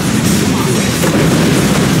fun! Come on, let's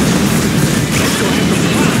go have some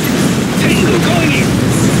fun! Tango going in!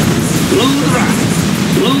 Smooth ride!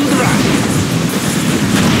 Smooth ride!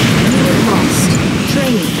 Unit lost.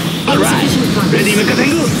 Training. Alright! Ready, Mika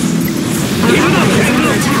Tango? Our Give it up, ally is Tango!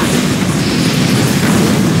 under attack.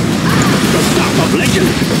 The stuff of legend!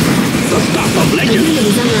 The stuff of A legend! unit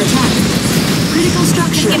is under attack. Critical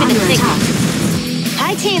structure Give it under a signal. attack.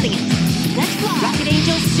 Hightailing it. Let's fly. Rocket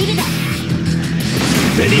Angel suited up.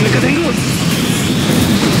 Ready, Mika Tango?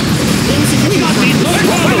 Insufficient funds.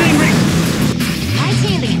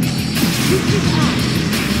 Hightailing it.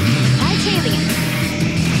 Hightailing it.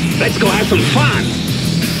 Let's go have some fun!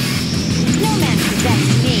 No man can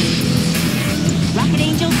best me. Rocket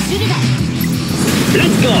Angel suited up.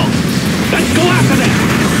 Let's go! Let's go after them!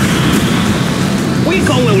 We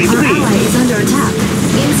go where we Our please! ally is under attack.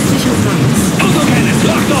 Insufficient funds. Autocannons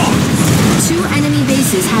locked off! 2 enemy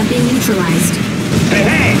bases have been neutralized. Hey,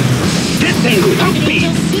 hey! This thing will top Rocket speed!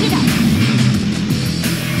 Angel suited up.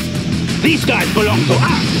 These guys belong to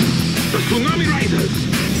us! The Tsunami Riders!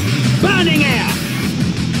 Burning air!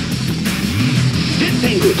 This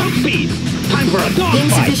thing will top speed! Time for a dogfight!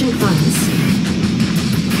 Insufficient funds.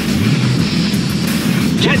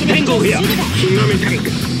 Jet Tango here! Tsunami tank!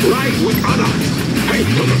 Ride with honor! Hey,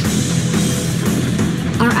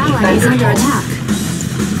 Our ally is under attack.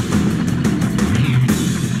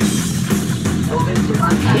 Moving to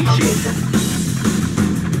unpack location.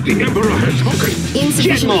 the Emperor has spoken!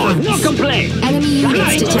 Insufficient funds. No complaint! Enemy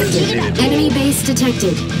units detected. Enemy base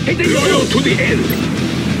detected. Loyal to the end!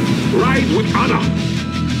 Ride with honor!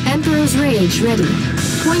 Emperor's Rage ready.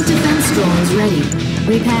 Point defense drones ready.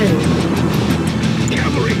 Repairing.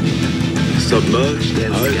 Cavalry! Submerged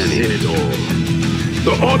and scanning it all.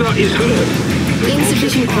 The order is heard!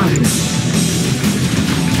 Insufficient funds.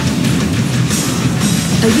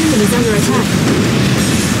 A unit is under attack.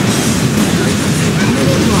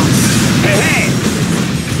 Unit lost. Hey, hey!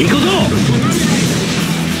 Ikuzo!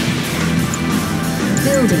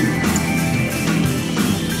 Building.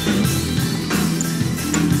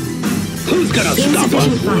 Who's gonna stop us?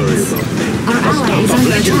 Insufficient funds. Our ally is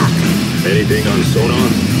under attack. Anything on sonar?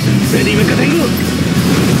 Ready, Mekatengu?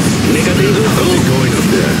 Mekatengu, Going up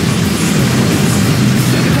there.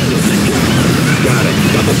 got it.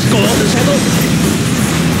 Got the score to settle?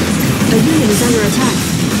 A unit is under attack.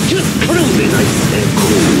 Just cruising. Nice and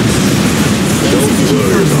cool. Don't Insufficient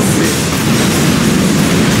worry about funds. me.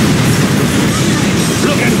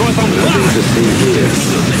 Looking for some Nothing fun. to see here.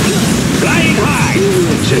 Flying high.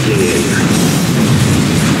 Checking in.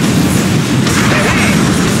 Hey, hey!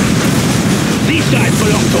 These guys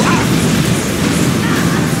belong to us.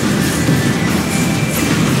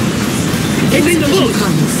 It's in the Insufficient booth.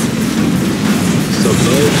 funds.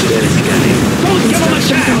 Submerged and scanning. Don't give them a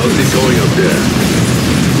chance. How's it going up there?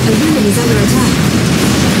 A unit is under attack.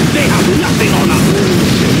 They have nothing on us.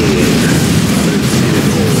 Checking in. Haven't seen it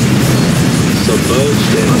all.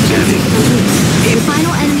 Submerged and scanning. The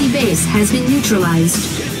final enemy base has been neutralized.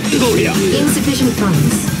 Go here. Insufficient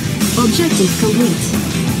funds. Objective complete.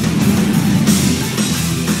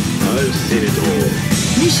 I've seen it all.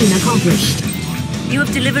 Mission accomplished. You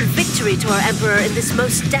have delivered victory to our Emperor in this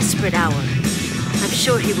most desperate hour. I'm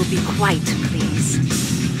sure he will be quite pleased.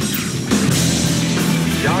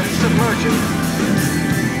 Yard is submerging.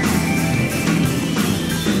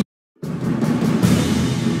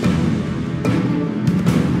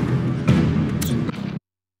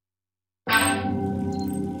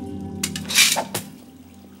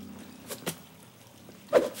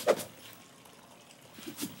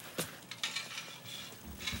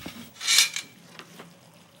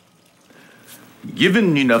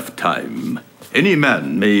 Given enough time, any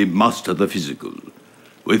man may master the physical.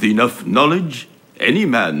 With enough knowledge, any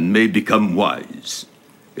man may become wise.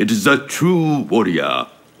 It is a true warrior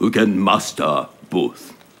who can master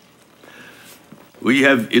both. We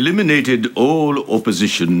have eliminated all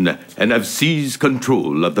opposition and have seized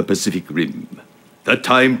control of the Pacific Rim. The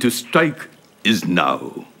time to strike is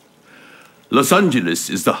now. Los Angeles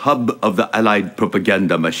is the hub of the Allied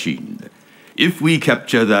propaganda machine. If we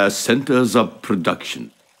capture their centers of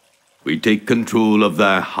production, we take control of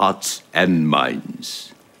their hearts and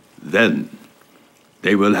minds. Then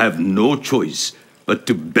they will have no choice but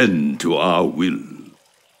to bend to our will.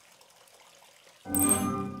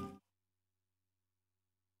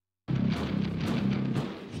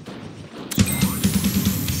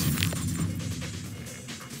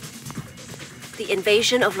 The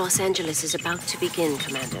invasion of Los Angeles is about to begin,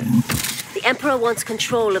 Commander. The Emperor wants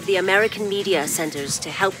control of the American media centers to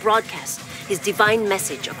help broadcast his divine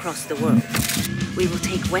message across the world. We will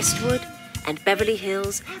take Westwood and Beverly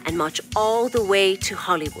Hills and march all the way to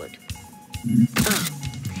Hollywood. Oh,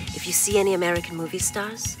 if you see any American movie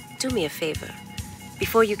stars, do me a favor.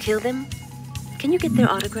 Before you kill them, can you get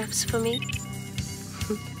their autographs for me?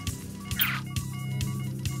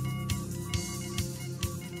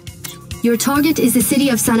 Your target is the city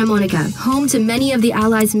of Santa Monica, home to many of the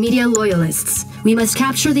Allies' media loyalists. We must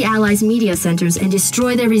capture the Allies' media centers and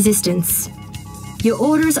destroy their resistance. Your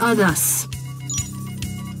orders are thus.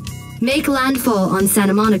 Make landfall on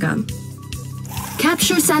Santa Monica.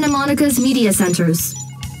 Capture Santa Monica's media centers.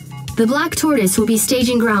 The Black Tortoise will be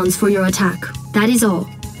staging grounds for your attack. That is all.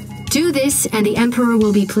 Do this and the Emperor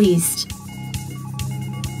will be pleased.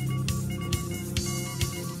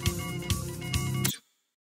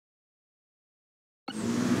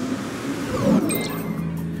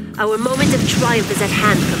 Our moment of triumph is at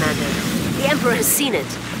hand, Commander. The Emperor has seen it.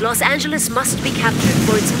 Los Angeles must be captured,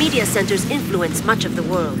 for its media centers influence much of the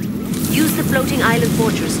world. Use the floating island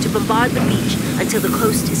fortress to bombard the beach until the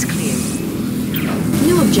coast is clear.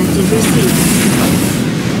 New objective received.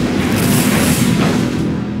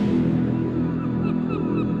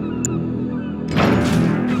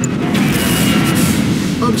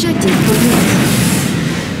 Objective complete.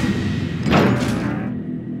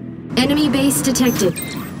 Enemy base detected.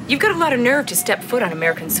 You've got a lot of nerve to step foot on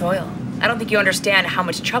American soil. I don't think you understand how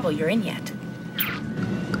much trouble you're in yet.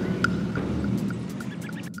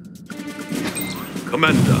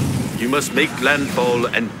 Commander, you must make landfall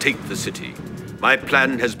and take the city. My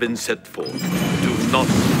plan has been set forth. Do not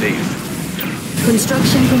fail.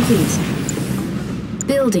 Construction complete.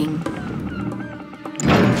 Building.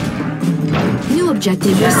 New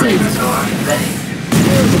objective received.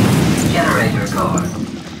 Building. Generator core.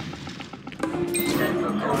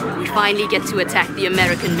 We finally get to attack the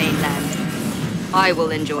American mainland. I will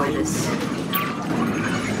enjoy this.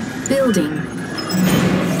 Building.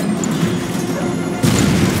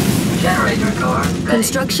 Generator core.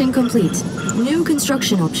 Construction complete. New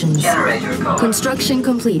construction options. Generator core. Construction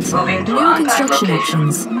complete. Moving to New construction location.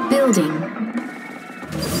 options. Building.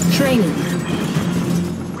 Training.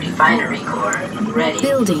 Refinery core. Ready.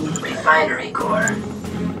 Building. Refinery core.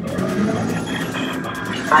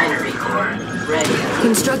 Refinery core. Ready.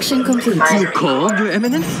 Construction complete. You called, Your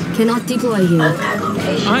Eminence? Cannot deploy here.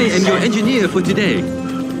 I am your engineer for today.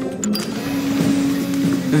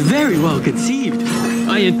 Very well conceived.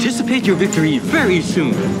 I anticipate your victory very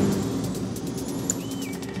soon.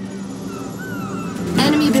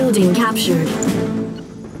 Enemy building captured.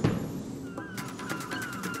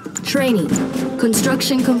 Training.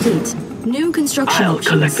 Construction complete. New construction I'll options.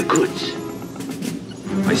 collect the goods.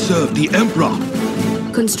 I serve the Emperor.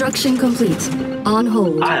 Construction complete. On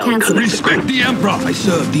hold. Cancel. Respect the Emperor. I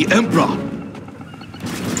serve the Emperor.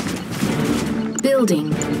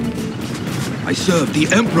 Building. I serve the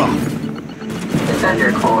Emperor.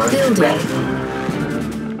 Defender core. Building. Ready.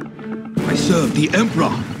 I serve the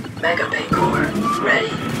Emperor. Mega Bay core.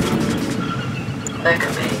 Ready. Mega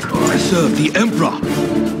Bay core. I serve the Emperor.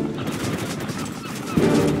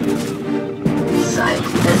 Site.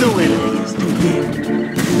 No enemy is too big.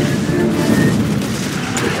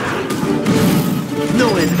 No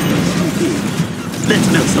enemy is too big. Let's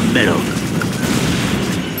melt some metal.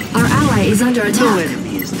 Our ally is under attack. No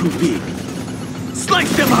enemy is too big.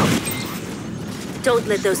 Slice them up! Don't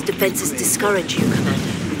let those defenses discourage you,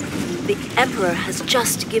 Commander. The Emperor has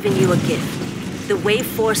just given you a gift, the Wave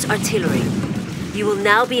Force artillery. You will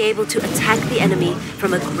now be able to attack the enemy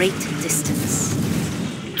from a great distance.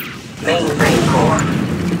 Mainframe core.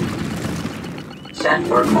 Set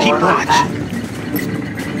for core. Keep watch. Attack.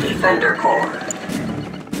 Defender core.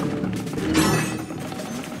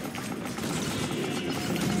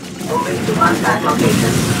 Moving to on-site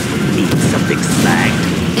location. Need something slagged.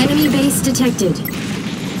 Enemy base detected.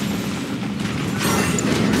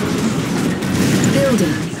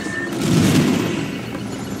 Building.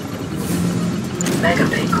 Mega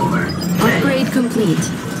Bay core. Upgrade complete.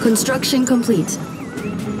 Construction complete.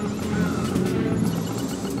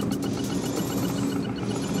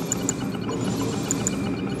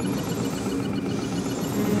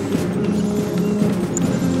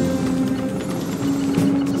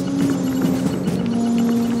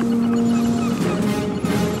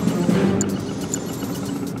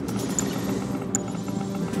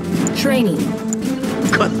 Training.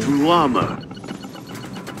 Cut through armor.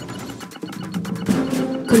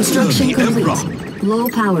 Construction Serve the complete. Low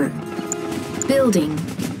power. Building.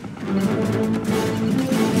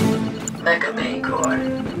 Mega Bay core.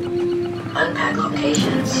 Unpack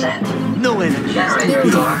location set. No enemy. Generator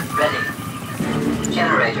core ready.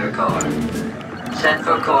 Generator core. Set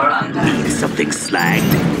for core unpack. Need something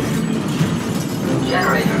slagged?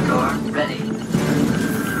 Generator core ready.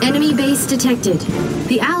 Enemy base detected.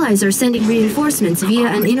 The Allies are sending reinforcements via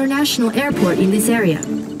an international airport in this area.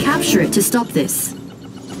 Capture it to stop this.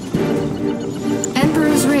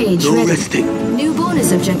 Emperor's Rage No ready. resting. New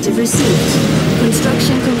bonus objective received.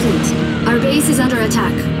 Construction complete. Our base is under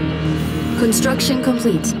attack. Construction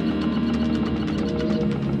complete.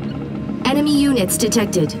 Enemy units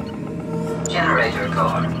detected. Generator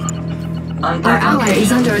core. Our Unpack ally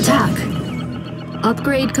is location under set. attack.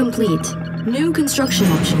 Upgrade complete. New construction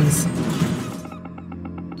options.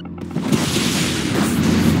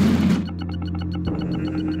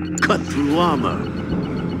 Cut through armor.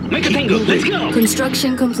 Make a tango, let's go!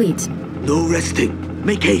 Construction complete. No resting.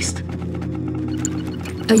 Make haste.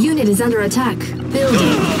 A unit is under attack.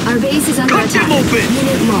 Building. Our base is under attack.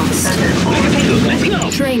 Unit lost. Make a tango, let's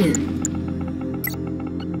go! Training.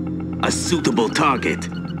 A suitable target.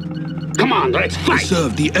 Come on, let's fight!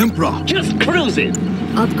 Serve the Emperor. Just cruise it!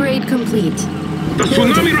 Upgrade complete. The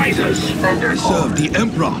tsunami rises! Defender core. Serve the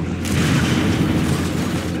Emperor.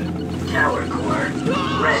 Tower core.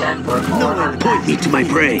 Set for core No one point me to my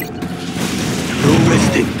prey. No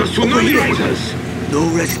resting. The tsunami rises! No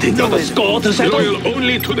resting. Not a score to settle! Loyal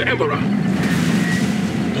only to the Emperor!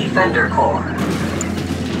 Defender core.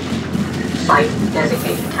 Site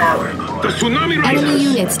designated tower core. The tsunami rises! Enemy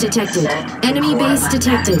units detected. Enemy base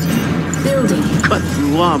detected. Building. Cut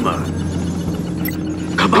through armor.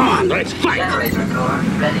 Come on, let's fight! Generator core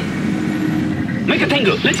ready. Make a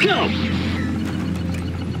tango, let's go!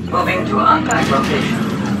 Moving to unpack location.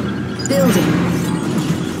 Building.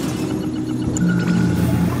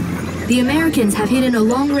 The Americans have hidden a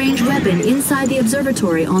long-range weapon inside the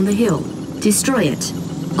observatory on the hill. Destroy it.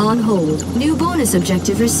 On hold. New bonus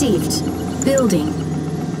objective received. Building.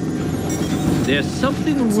 There's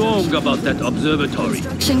something wrong about that observatory.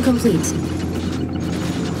 Construction complete.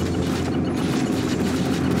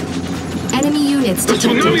 Enemy units The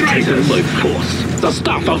detected. tsunami rises! My force, the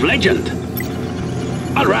staff of legend!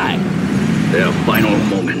 Alright! Their final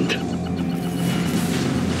moment.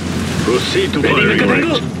 Proceed to firing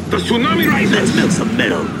range. The tsunami rises! Let's melt some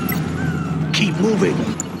metal. Keep moving.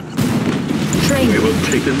 Training. We will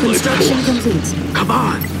take them by Construction force. complete. Come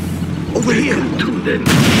on. Over here. To them.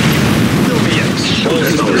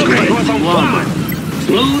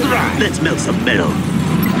 Smooth ride! Let's melt some metal.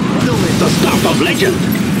 The staff of legend!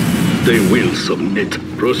 They will submit.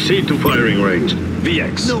 Proceed to firing range.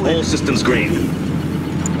 VX, all systems green.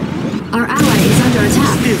 Our ally is under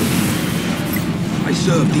attack. I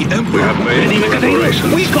serve the Emperor. We have made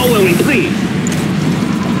preparations. We go where we please.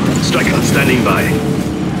 Striker standing by.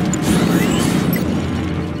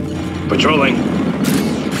 Patrolling.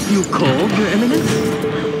 You called, Your Eminence?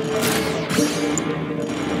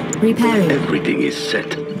 Repairing. Everything is set.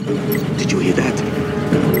 Did you hear that?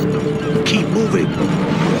 Keep moving.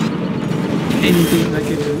 Anything I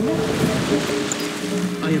can do?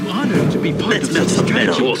 I am honored to be part Let's of melt this some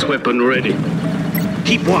strategy. metal. Force weapon ready.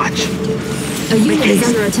 Keep watch. A unit is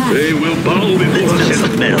under attack. They will bow Let's before melt us.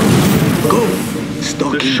 some metal. Go. The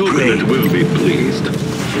Stalking prey. shogunate will be pleased.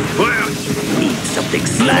 Fire! Need something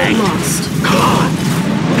Unit slagged. lost. Come on.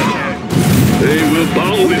 They will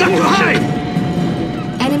bow Got to before us. hide.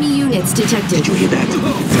 Enemy units detected. Did you hear that?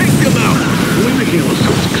 Take them out. We're making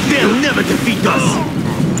ourselves clear. They'll never defeat us.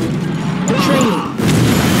 Training.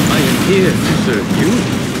 I am here to serve you.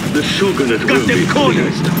 The shogunate Got will them be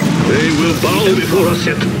cornered. pleased. They will bow before us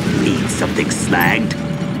yet. Need something slagged?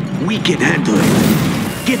 We can handle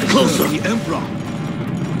it. Get closer. The Emperor.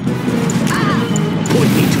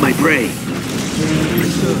 Point me to my prey.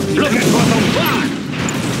 Looking for some fun!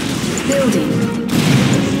 Building.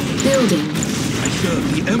 Building. I serve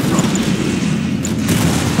the Emperor.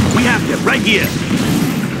 We have them right here.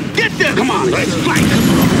 Get them. Come on, let's fight!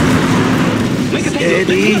 Make a tango,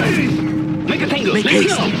 Steady. let's go! Make a tango, Make let's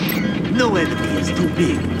haste. go! No enemy is too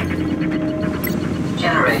big.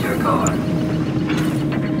 Generator core.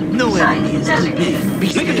 No enemy is too big. Be Make a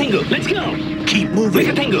steady. tango, let's go! Keep Make a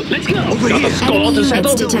moving. tango, let's go! Over Got here. a score Enemy to units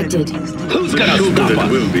settle? detected. Who's gonna stop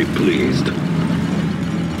us? will be pleased.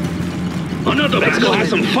 Another let's go have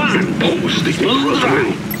some fun! Oh, smooth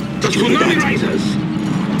ride! The tsunami rises!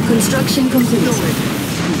 Construction complete.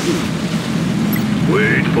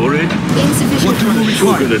 Wait for it. Insufficient The funds.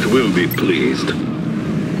 shogunate will be pleased.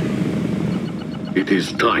 It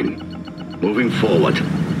is time. Moving forward.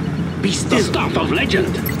 Be still. The staff of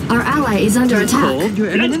legend! Our ally is under attack. Called, Your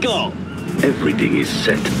Let's Eminence? go! Everything is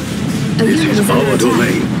set. A This unit is is under our attack.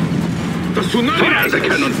 domain. The tsunami! Fire the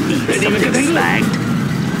cannon! Something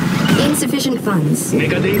slagged. Insufficient funds.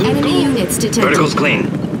 Enemy units detected. Vertical's clean.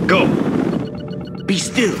 Go! Be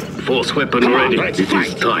still. Force weapon ready. It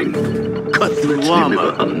is time. Cut through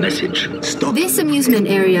armor. A message. Stop. This amusement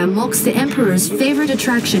area marks the Emperor's favorite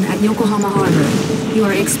attraction at Yokohama Harbor. You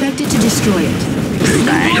are expected to destroy it.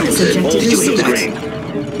 This objective is screen.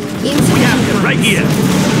 We have him right here.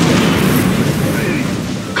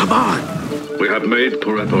 Come on. We have made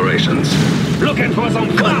preparations. Looking for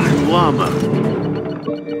some cut through armor.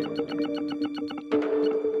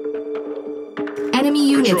 Enemy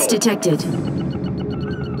units detected.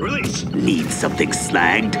 Release. Need something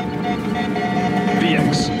slagged.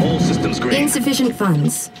 VX, all systems green. Insufficient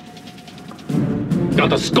funds.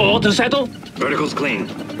 Got a score to settle? Vertical's clean.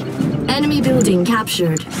 Enemy building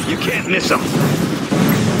captured. You can't miss them.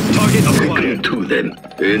 Target acquired. To them.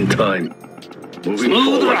 In time. Moving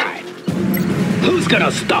Smooth forward. ride. Who's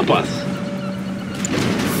gonna stop us?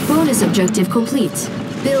 Bonus objective complete.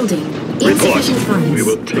 Building. Insufficient funds. We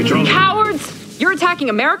will take control. Cowards! You're attacking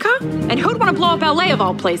America? And who'd want to blow up LA of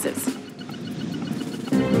all places?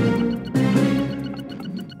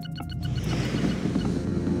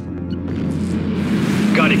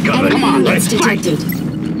 Got it covered. Enemy Come on, units let's fight. detected.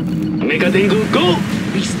 Megadengu, go!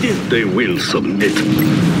 Be still. They will submit.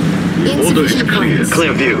 Order is Insufficient clear. funds.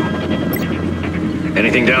 Clear view.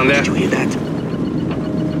 Anything down there? Did you hear that?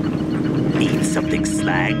 Need something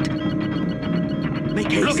slagged?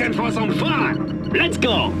 Make haste. Looking for some fun. Let's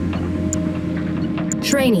go.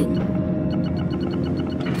 Training.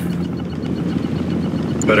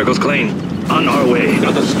 Vertical's clean. On our way.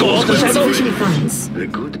 Got the score to settle? Insufficient funds. A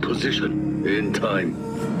good position. In time.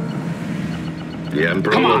 The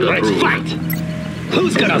Emperor Come on, will let's approve. fight.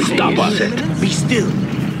 Who's gonna stop us? Be still.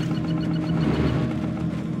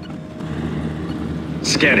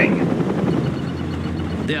 Scanning.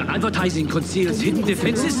 Their advertising conceals hidden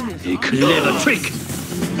defenses? A clever trick!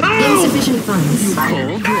 Insufficient funds.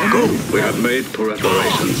 Go. We have made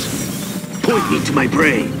preparations. Point me to my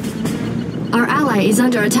prey. Our ally is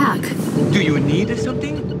under attack. Do you need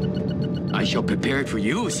something? I shall prepare it for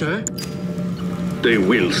you, sir. They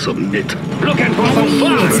will submit. Looking for some Enemy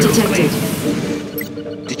units fun.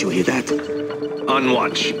 detected. Did you hear that? On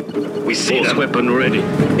watch. We see them. Force weapon ready.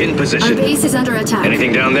 In Our position. base is under attack.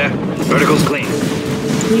 Anything down there? Vertical's clean.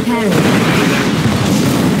 Repairing.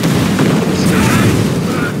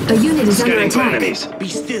 A unit is under Scanning for attack. enemies. Be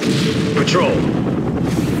still. Patrol.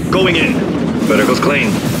 Going in. Vertical's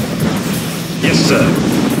clean. Yes, sir.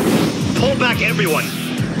 Pull back everyone.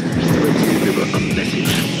 Deliver a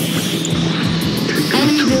message.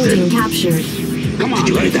 Enemy building captured. Come on, did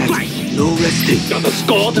you hear that? Fight. No resting. Got the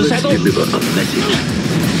score to settle? Deliver a message.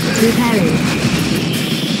 Repairing.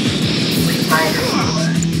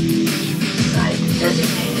 Site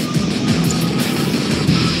designated.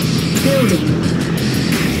 Building.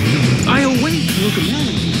 I await your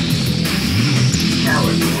command.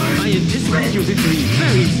 Tower core. I anticipate your victory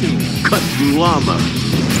very soon. Cut through armor.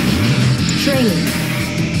 Training.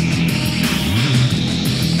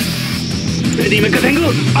 Ready,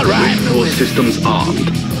 Megadengu? All right. All systems armed.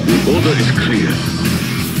 The order is clear.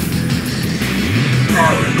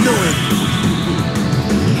 Tower core.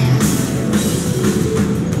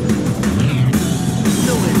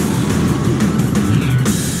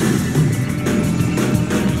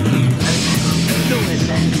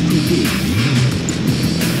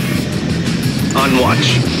 On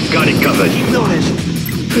watch. Got it covered.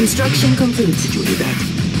 Construction complete. Did you hear that?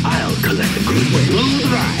 I'll collect the crew. Smooth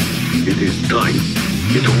ride. It is time.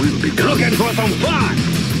 It will be done. Looking for some fun.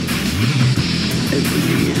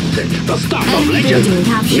 Everything is set. The stuff of Enemy legend. building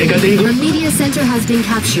captured. Megadengu. A media center has been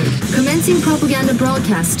captured. Commencing propaganda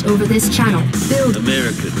broadcast over this channel. Build.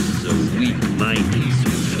 Americans are weak-minded,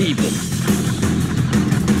 feeble.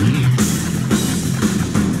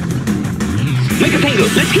 Megadengu,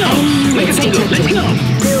 let's go. Enemy units Megadengu, let's detected. go.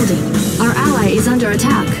 Building. Our ally is under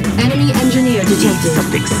attack. Enemy engineer detected.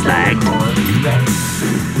 Something slagged.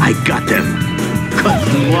 I got them. Cut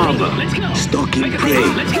through armor. Let's go. Stalking prey.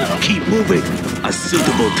 Let's go. Keep moving. A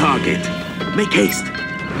suitable target. Make haste.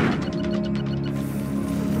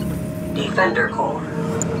 Defender core.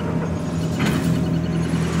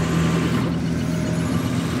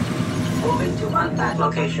 Moving to unpacked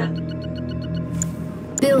location.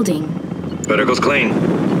 Building. Vertical's clean.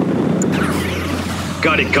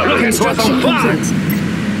 Got it covered. Looking for Construction some fun.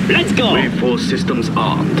 complete. Let's go. Wave force systems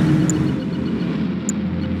armed.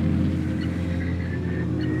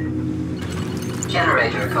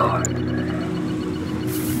 Generator core.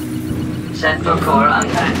 Set for core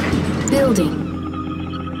unpack. Building.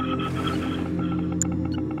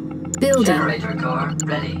 Building. Generator core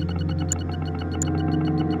ready.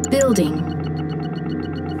 Building.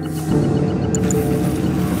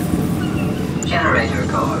 Generator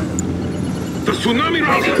core. The tsunami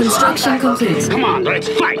rises! Construction complete. Come on, let's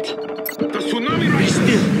fight! The tsunami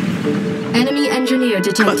rises! Enemy engineer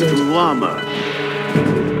detected. Llama.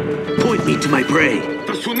 Point me to my prey.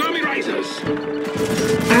 The tsunami rises!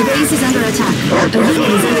 Our base is under attack. A unit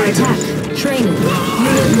is under attack. Training.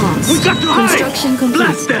 Unit lost. We got to hide! Construction complete.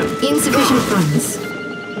 Blast them! Insufficient funds.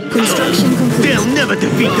 Construction complete. They'll never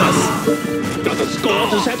defeat us! Got a score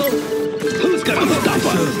to settle? Who's gonna stop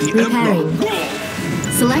us? Repairing.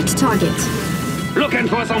 Select target. Looking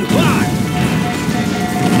for some fun!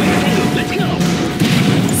 Let's go!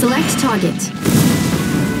 Select target.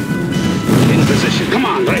 In position. Come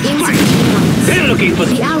on, let's fight! Insufficient funds. They're looking for...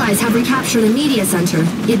 The Allies have recaptured a media center.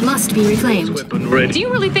 It must be reclaimed. Weapon ready. Do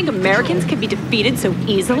you really think Americans can be defeated so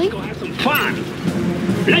easily? Let's go have some fun!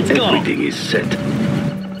 Let's go! Everything is set.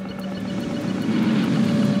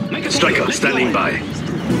 Striker, standing by.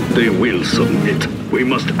 They will submit. We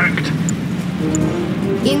must act.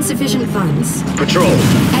 Insufficient funds. Patrol.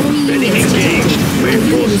 Enemy units detected. A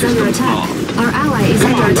unit is under attack. Our ally is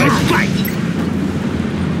Come under on, attack. let's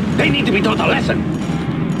fight! They need to be taught a lesson.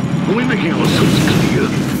 We're making ourselves clear.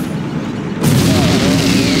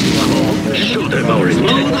 Show them our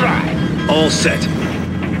intent. Try. All set.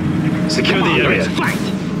 Secure Come on, the area. let's fight!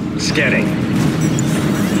 Scanning.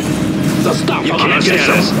 The stuff You of can't legends.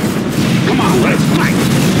 scan us. Come on, let's fight!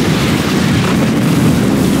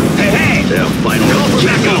 Hey, hey! Their final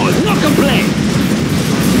Jack on, no complaint!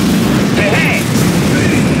 Hey, hey!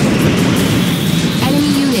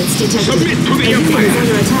 Enemy units detected. Submit to the A unit Empire. is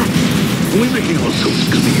under attack. We're making ourselves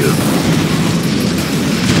clear.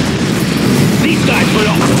 These guys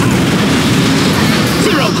belong.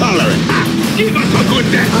 Zero tolerance. Give us a good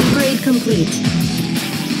death. Upgrade complete.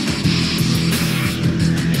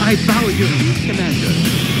 I bow your lead, Commander.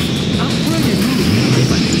 I'll run and move if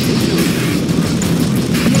I can do so.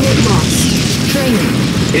 Unit lost. Training.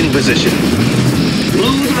 In position.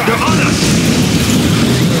 Blue right. They're on us.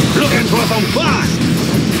 Looking for some fun.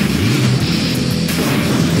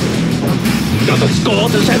 Got a score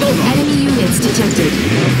to settle? Enemy units detected.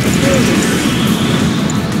 Building.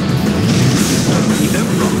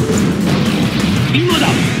 Load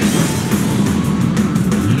up.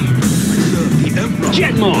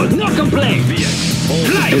 Jet mode, no complaint.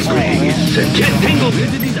 Fly. Jet tangle. Where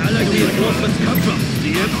did these allied reinforcements come from?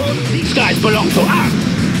 The airport? These guys belong to us.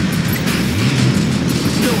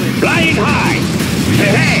 Flying high.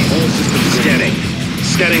 Hey, hey. All systems scanning.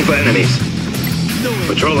 Scanning for enemies.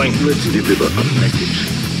 Patrolling. Let's deliver a message.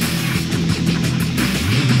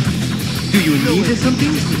 Do you need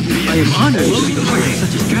something? I am honored to be part of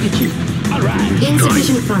such a strategy. All right.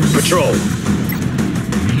 Insufficient funds. Patrol.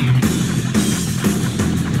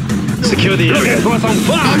 Secure the Looking area. for some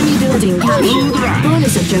fun. Enemy building captured.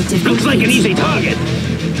 Bonus objective Looks like an complete. easy target.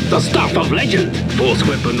 The stuff of legend. Force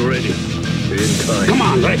weapon ready. In time. Come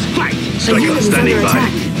on, let's fight. A Striker unit is standing under by.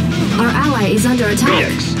 attack. Our ally is under attack.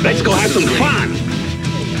 BX. Let's go have some fun.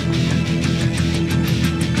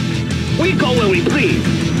 We go where we please.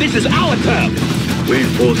 This is our turf.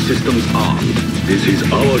 Reinforce systems armed. This is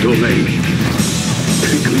our domain.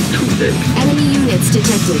 Take me to them. Enemy units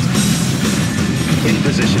detected. In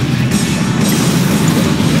position.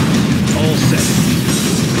 All set.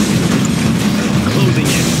 Closing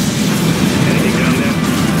in. Anything down there?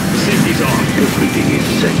 Safety's on. Everything is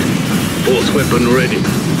set. Force weapon ready.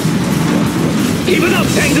 Keep it up,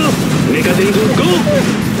 Tango. Make a Tango go.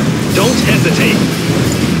 Don't hesitate.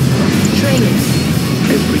 Training.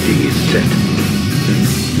 Everything is set.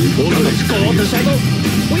 Got a score to settle?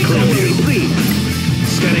 We go where we please.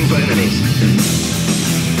 Scanning for enemies.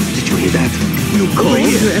 Did you hear that? You call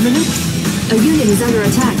Your Eminence? A unit is under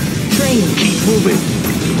attack. Training. Keep moving.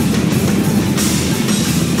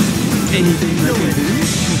 Anything I can do?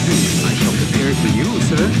 I shall prepare it for you,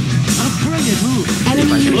 sir. A brilliant move.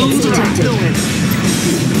 Enemy units detected.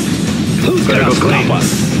 Who's Gotta gonna go clean. stop us?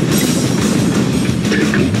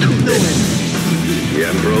 Take me to them. The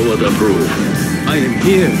Emperor will approve. I am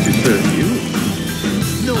here to serve you.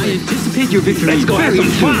 No, I anticipate your victory. Let's go have very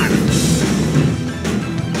some soon. fun.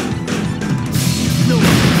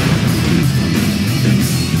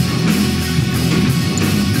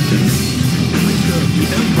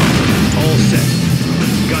 All set.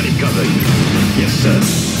 Got it covered. Yes, sir.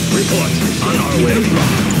 Report. On our way.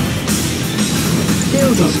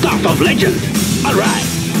 The stuff of legend. All right.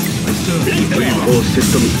 Reinforce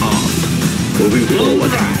systems armed. Moving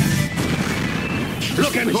forward.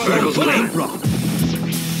 Looking for Circle's some clean. fun.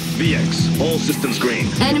 BX. All systems green.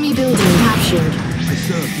 Enemy building captured. I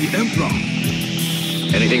serve the Emperor.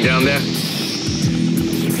 Anything down there?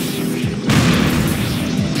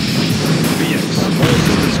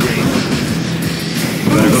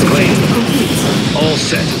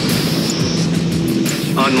 set.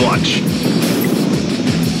 On watch.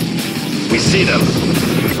 We see them.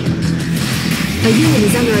 A unit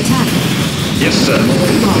is under attack. Yes, sir.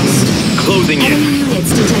 Unit lost. Closing in. Enemy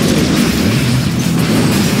units detected.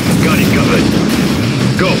 Got it covered.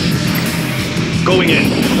 Go. Going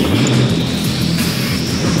in.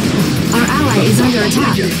 Our ally is under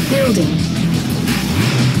attack. Building.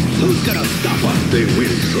 Who's gonna stop us? They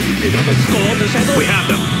will soon. They got a score to settle. We have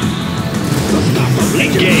them. The staff of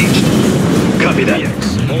legend. Engaged. Copy that.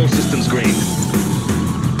 All systems green.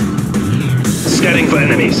 Scanning for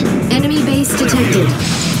enemies. Enemy base detected.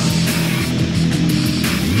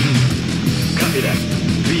 Copy that.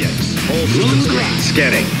 VX. All systems green.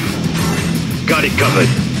 Scanning. Got it covered.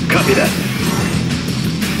 Copy that.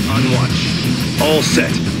 On watch. All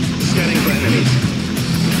set. Scanning for enemies.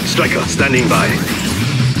 Striker standing by.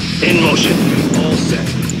 In motion. All set.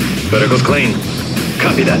 Vertical's clean.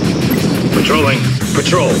 Copy that. Patrolling.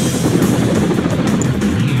 Patrol.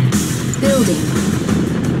 Building.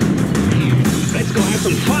 Let's go have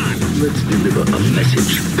some fun. Let's deliver a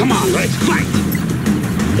message. Come on, let's fight.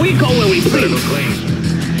 We go where we please. Vertical's clean.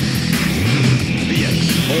 VX.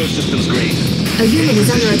 All systems green. A unit is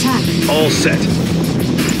under attack. All set.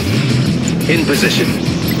 In position.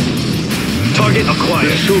 Target acquired.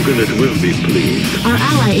 The Shogunate will be pleased. Our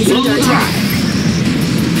ally is under attack.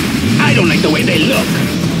 I don't like the way they look.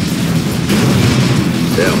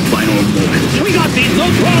 Their final moments. We got these, no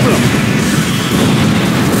problem.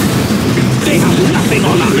 They have nothing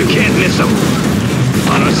on us. You can't miss them.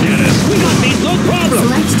 On our status. We got these, no problem.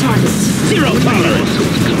 Select target. Zero tolerance.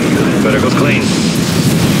 Vertical's clean.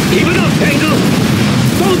 Keep it up, Tango.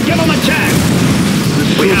 Don't give them a chance.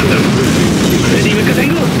 We have them. Receive it,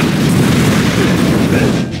 Tango.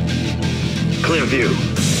 Clear view.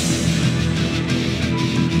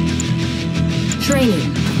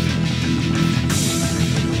 Training.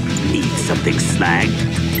 Need something snagged?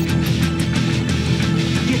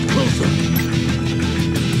 Get closer.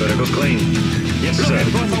 Vertical's clean. Yes, sir.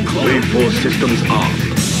 Wave 4 systems armed.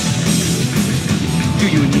 Do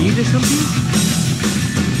you need something?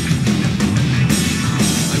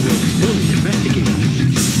 I will fully investigate.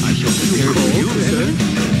 I shall prepare for you, sir.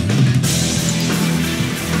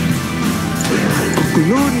 A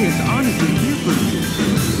glorious honor to hear from you.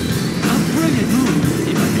 A brilliant move,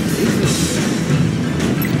 if I can say so.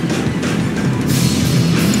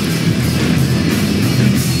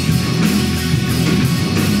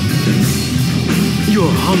 Your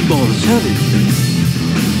humble servant.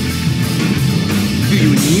 Do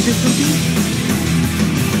you need something?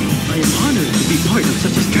 I am honored to be part of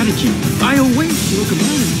such a strategy. I await your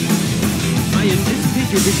command. I anticipate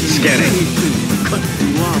your victory Scanning. very soon. Cut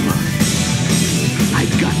through armor. I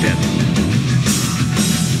got them.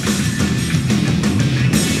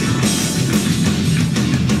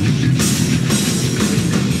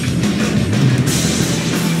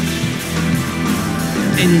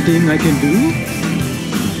 Anything I can do?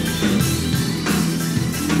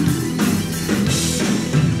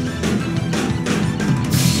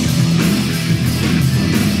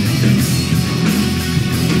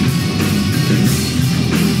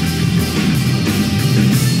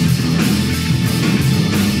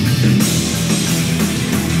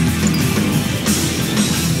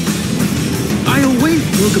 I await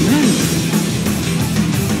your command.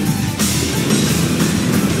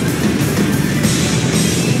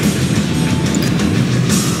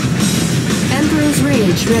 Emperor's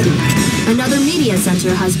Rage ready. Another media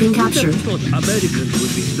center has been captured. I thought Americans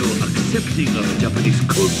would be so accepting of Japanese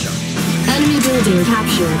culture. Enemy building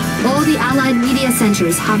captured. All the Allied media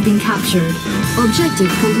centers have been captured.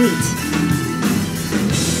 Objective complete.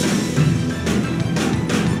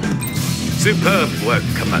 Superb work,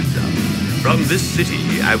 Commander. From this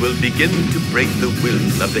city, I will begin to break the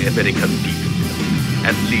will of the American people.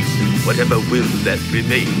 At least, whatever will that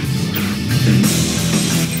remains.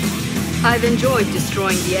 I've enjoyed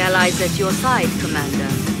destroying the allies at your side, Commander.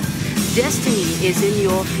 Destiny is in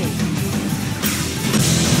your favor.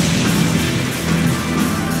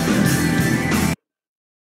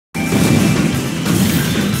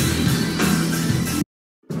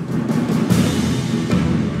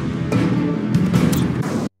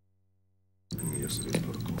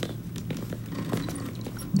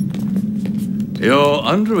 Your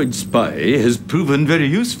android spy has proven very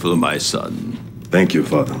useful, my son. Thank you,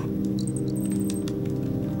 Father.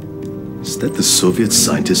 Is that the Soviet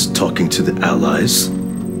scientist talking to the Allies?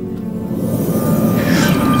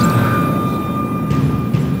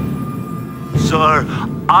 Sir,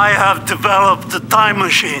 I have developed a time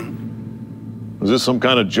machine. Is this some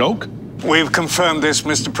kind of joke? We've confirmed this,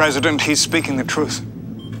 Mr. President. He's speaking the truth.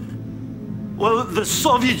 Well, the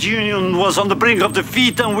Soviet Union was on the brink of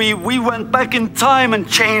defeat, and we went back in time and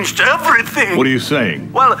changed everything. What are you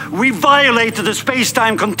saying? Well, we violated the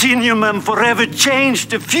space-time continuum and forever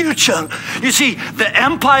changed the future. You see, the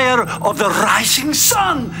empire of the rising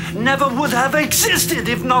sun never would have existed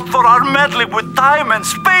if not for our meddling with time and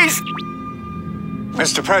space.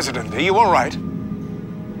 Mr. President, are you all right?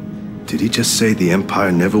 Did he just say the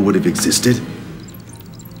Empire never would have existed?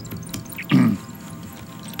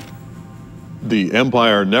 The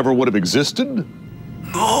Empire never would have existed?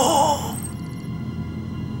 No.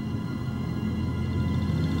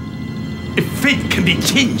 If fate can be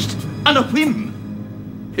changed on a whim,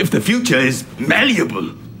 if the future is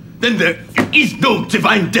malleable, then there is no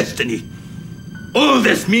divine destiny. All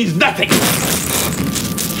this means nothing.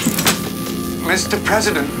 Mr.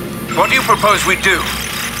 President, what do you propose we do?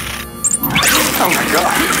 Oh my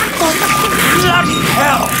God. Bloody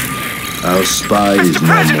hell! Our spy is Mr.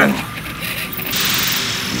 President!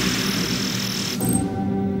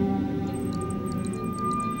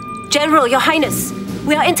 General, Your Highness,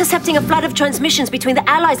 we are intercepting a flood of transmissions between the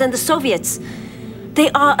Allies and the Soviets. They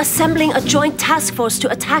are assembling a joint task force to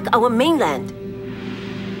attack our mainland.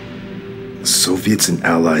 Soviets and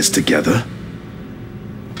Allies together?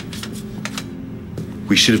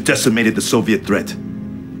 We should have decimated the Soviet threat.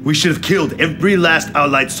 We should have killed every last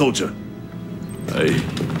Allied soldier. I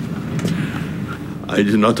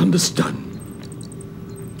do not understand.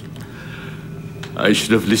 I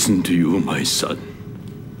should have listened to you, my son.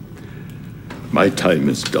 My time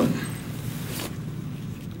is done.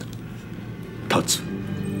 Tatsu,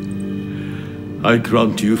 I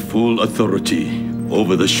grant you full authority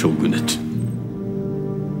over the shogunate.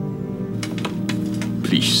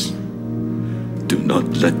 Please, do not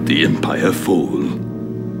let the empire fall.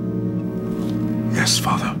 Yes,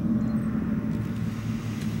 Father.